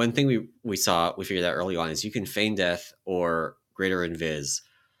one thing we figured out early on is you can feign death or greater invis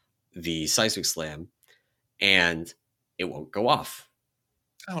the seismic slam and it won't go off.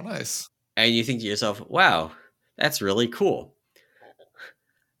 Oh, nice. And you think to yourself, wow, that's really cool.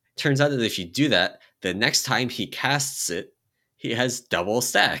 Turns out that if you do that, the next time he casts it, he has double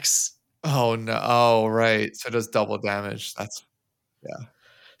stacks. Oh no. Oh, right. So it does double damage.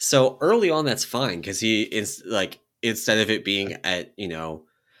 So early on, that's fine because he is like, instead of it being at,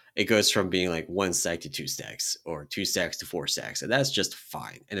 it goes from being like 1 stack to 2 stacks or 2 stacks to 4 stacks. And that's just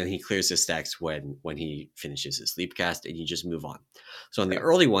fine. And then he clears his stacks when he finishes his sleep cast and you just move on. So in the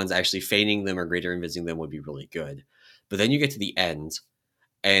early ones, actually feigning them or greater invising them would be really good. But then you get to the end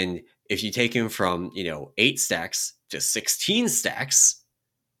and if you take him from, 8 stacks to 16 stacks,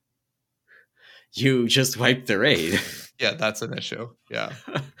 you just wipe the raid. Yeah, that's an issue. Yeah.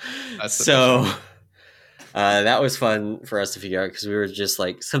 That was fun for us to figure out because we were just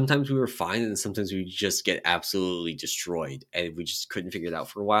like, sometimes we were fine and sometimes we just get absolutely destroyed and we just couldn't figure it out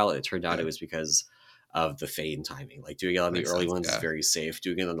for a while. It turned out it was because of the feign timing. Like doing it on the early ones is very safe.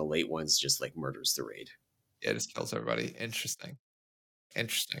 Doing it on the late ones just like murders the raid. Yeah, it just kills everybody. Interesting.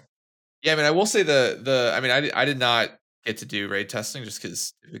 Yeah, I will say I did not get to do raid testing just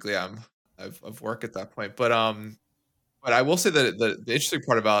because typically I've work at that point. But I will say that the interesting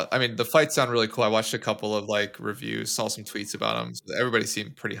part about, the fights sound really cool. I watched a couple of like reviews, saw some tweets about them. So everybody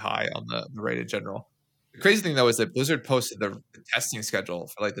seemed pretty high on the raid in general. The crazy thing though is that Blizzard posted the testing schedule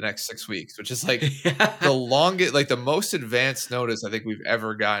for like the next 6 weeks, which is like Yeah. the longest, like the most advanced notice I think we've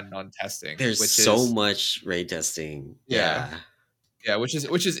ever gotten on testing, There's which so is much raid testing. yeah. Yeah. Yeah, which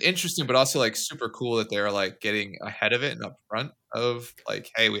is interesting, but also like super cool that they're like getting ahead of it and upfront of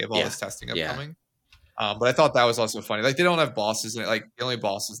like, hey, we have all Yeah. this testing Yeah. upcoming. But I thought that was also funny. Like they don't have bosses in it. Like the only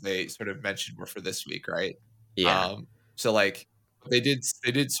bosses they sort of mentioned were for this week, right? Yeah. So like they did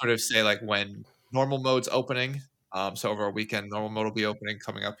sort of say like when normal mode's opening. So over a weekend, normal mode will be opening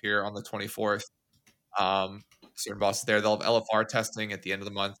coming up here on the 24th. Certain bosses there. They'll have LFR testing at the end of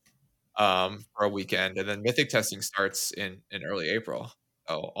the month for a weekend, and then Mythic testing starts in early April.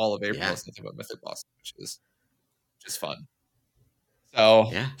 So all of April Yeah. is nothing but Mythic bosses, which is fun.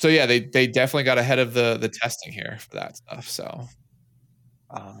 So Yeah. so yeah, they definitely got ahead of the testing here for that stuff. So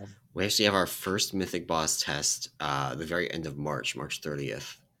We actually have our first Mythic boss test the very end of March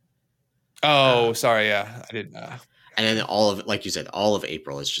 30th. oh, sorry, yeah, I didn't. And then all of, like you said, all of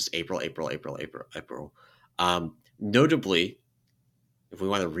April is just April, April, April, April, April. Notably, if we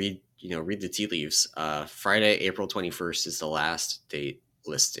want to read the tea leaves, Friday, April 21st is the last date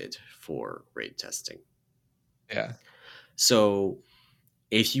listed for raid testing. Yeah. So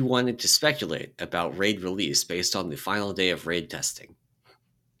if you wanted to speculate about raid release based on the final day of raid testing,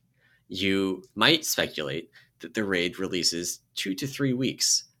 you might speculate that the raid releases 2 to 3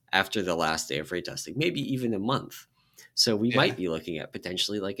 weeks after the last day of raid testing, maybe even a month. So we might be looking at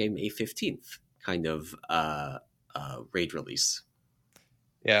potentially like a May 15th kind of raid release.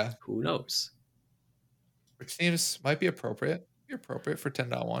 Yeah. Who knows? Which seems might be appropriate. Be appropriate for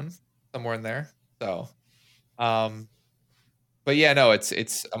 10.1, somewhere in there. So but yeah, no,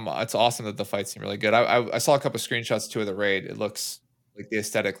 it's awesome that the fights seem really good. I saw a couple of screenshots too of the raid. It looks like the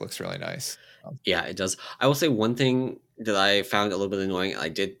aesthetic looks really nice. Yeah, it does. I will say one thing that I found a little bit annoying. I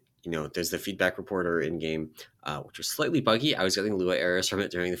did, there's the feedback reporter in game, which was slightly buggy. I was getting Lua errors from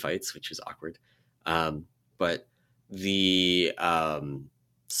it during the fights, which was awkward. But the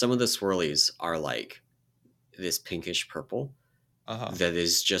some of the swirlies are like this pinkish purple. That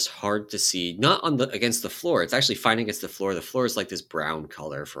is just hard to see, not on against the floor. It's actually fine against the floor. The floor is like this brown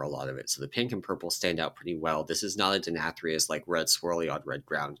color for a lot of it, so the pink and purple stand out pretty well. This is not a Denathrius like red swirly on red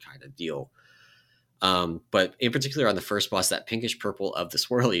ground kind of deal. But in particular on the first boss, that pinkish purple of the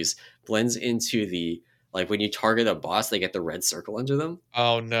swirlies blends into the, like when you target a boss, they get the red circle under them.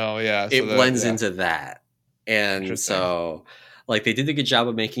 Oh no, yeah. It blends into that, and so like they did a good job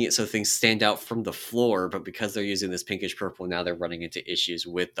of making it so things stand out from the floor, but because they're using this pinkish purple, now they're running into issues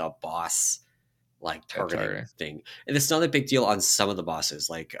with the boss like targeting thing. And it's not a big deal on some of the bosses,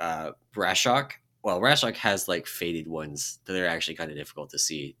 like Raszageth. Well, Raszageth has like faded ones that are actually kind of difficult to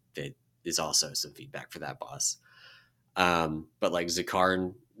see. That is also some feedback for that boss. But like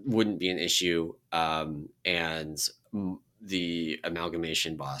Zakarn wouldn't be an issue, and the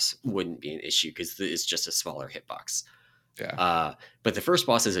amalgamation boss wouldn't be an issue because it's just a smaller hitbox. Yeah. But the first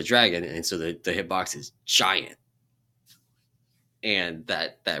boss is a dragon, and so the hitbox is giant, and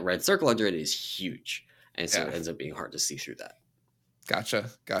that red circle under it is huge, and so it ends up being hard to see through that. Gotcha.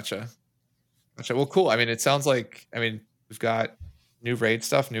 Well, cool. I mean, it sounds like we've got new raid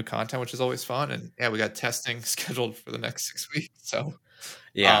stuff, new content, which is always fun, and yeah, we got testing scheduled for the next 6 weeks. So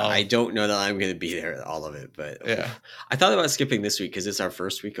yeah, I don't know that I'm going to be there at all of it, but yeah, I thought about skipping this week because it's our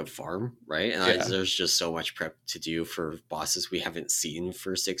first week of farm, right? And there's just so much prep to do for bosses we haven't seen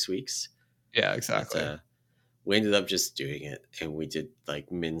for 6 weeks. Yeah, exactly. But, we ended up just doing it, and we did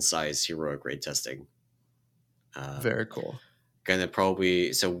like min-size heroic raid testing. Very cool.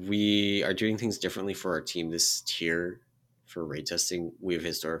 So we are doing things differently for our team this tier for raid testing. We've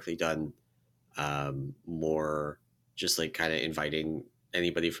historically done more just like kind of inviting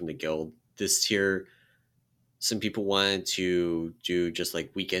anybody from the guild. This tier, some people wanted to do just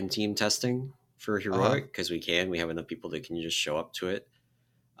like weekend team testing for heroic because we have enough people that can just show up to it.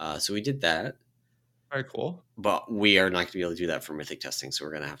 So we did that. Very cool. But we are not going to be able to do that for mythic testing, so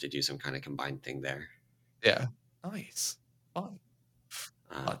we're going to have to do some kind of combined thing there. Yeah. Nice. Fun.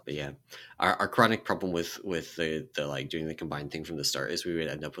 But yeah, our chronic problem with the like doing the combined thing from the start is we would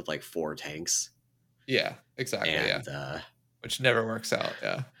end up with like 4 tanks. Yeah, exactly. And, which never works out.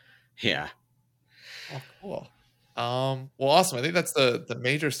 Yeah. Yeah. Oh, cool. Well, awesome. I think that's the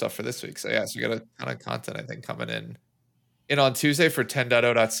major stuff for this week. So yeah, so we got a ton of content I think coming in on Tuesday for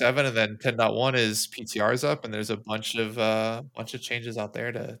 10.0.7, and then 10.1 is PTR's up, and there's a bunch of changes out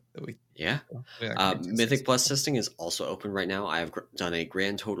there that we Mythic Plus testing is also open right now. I have done a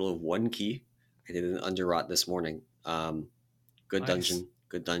grand total of 1 key. I did an underrot this morning. Good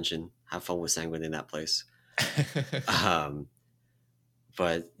dungeon. Have fun with Sanguine in that place.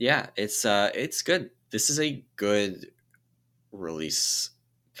 But yeah, it's good. this is a good release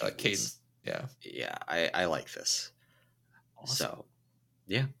cadence. Yeah. Yeah, I like this. Awesome. So,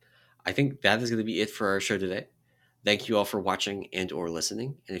 yeah, I think that is going to be it for our show today. Thank you all for watching and or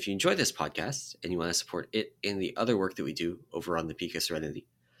listening. And if you enjoyed this podcast and you want to support it and the other work that we do over on the Peak of Serenity,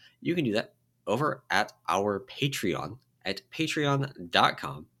 you can do that over at our Patreon at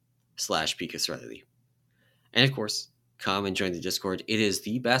patreon.com/Peak of Serenity. And of course, come and join the Discord. It is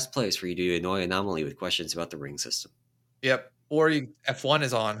the best place for you to annoy Anomaly with questions about the ring system. Yep. Or F1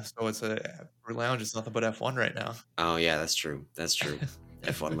 is on, so it's a lounge. It's nothing but F1 right now. Oh yeah, that's true. That's true.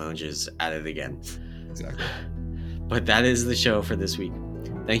 F1 Lounge is at it again. Exactly. But that is the show for this week.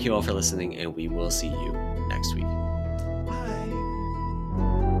 Thank you all for listening, and we will see you next week.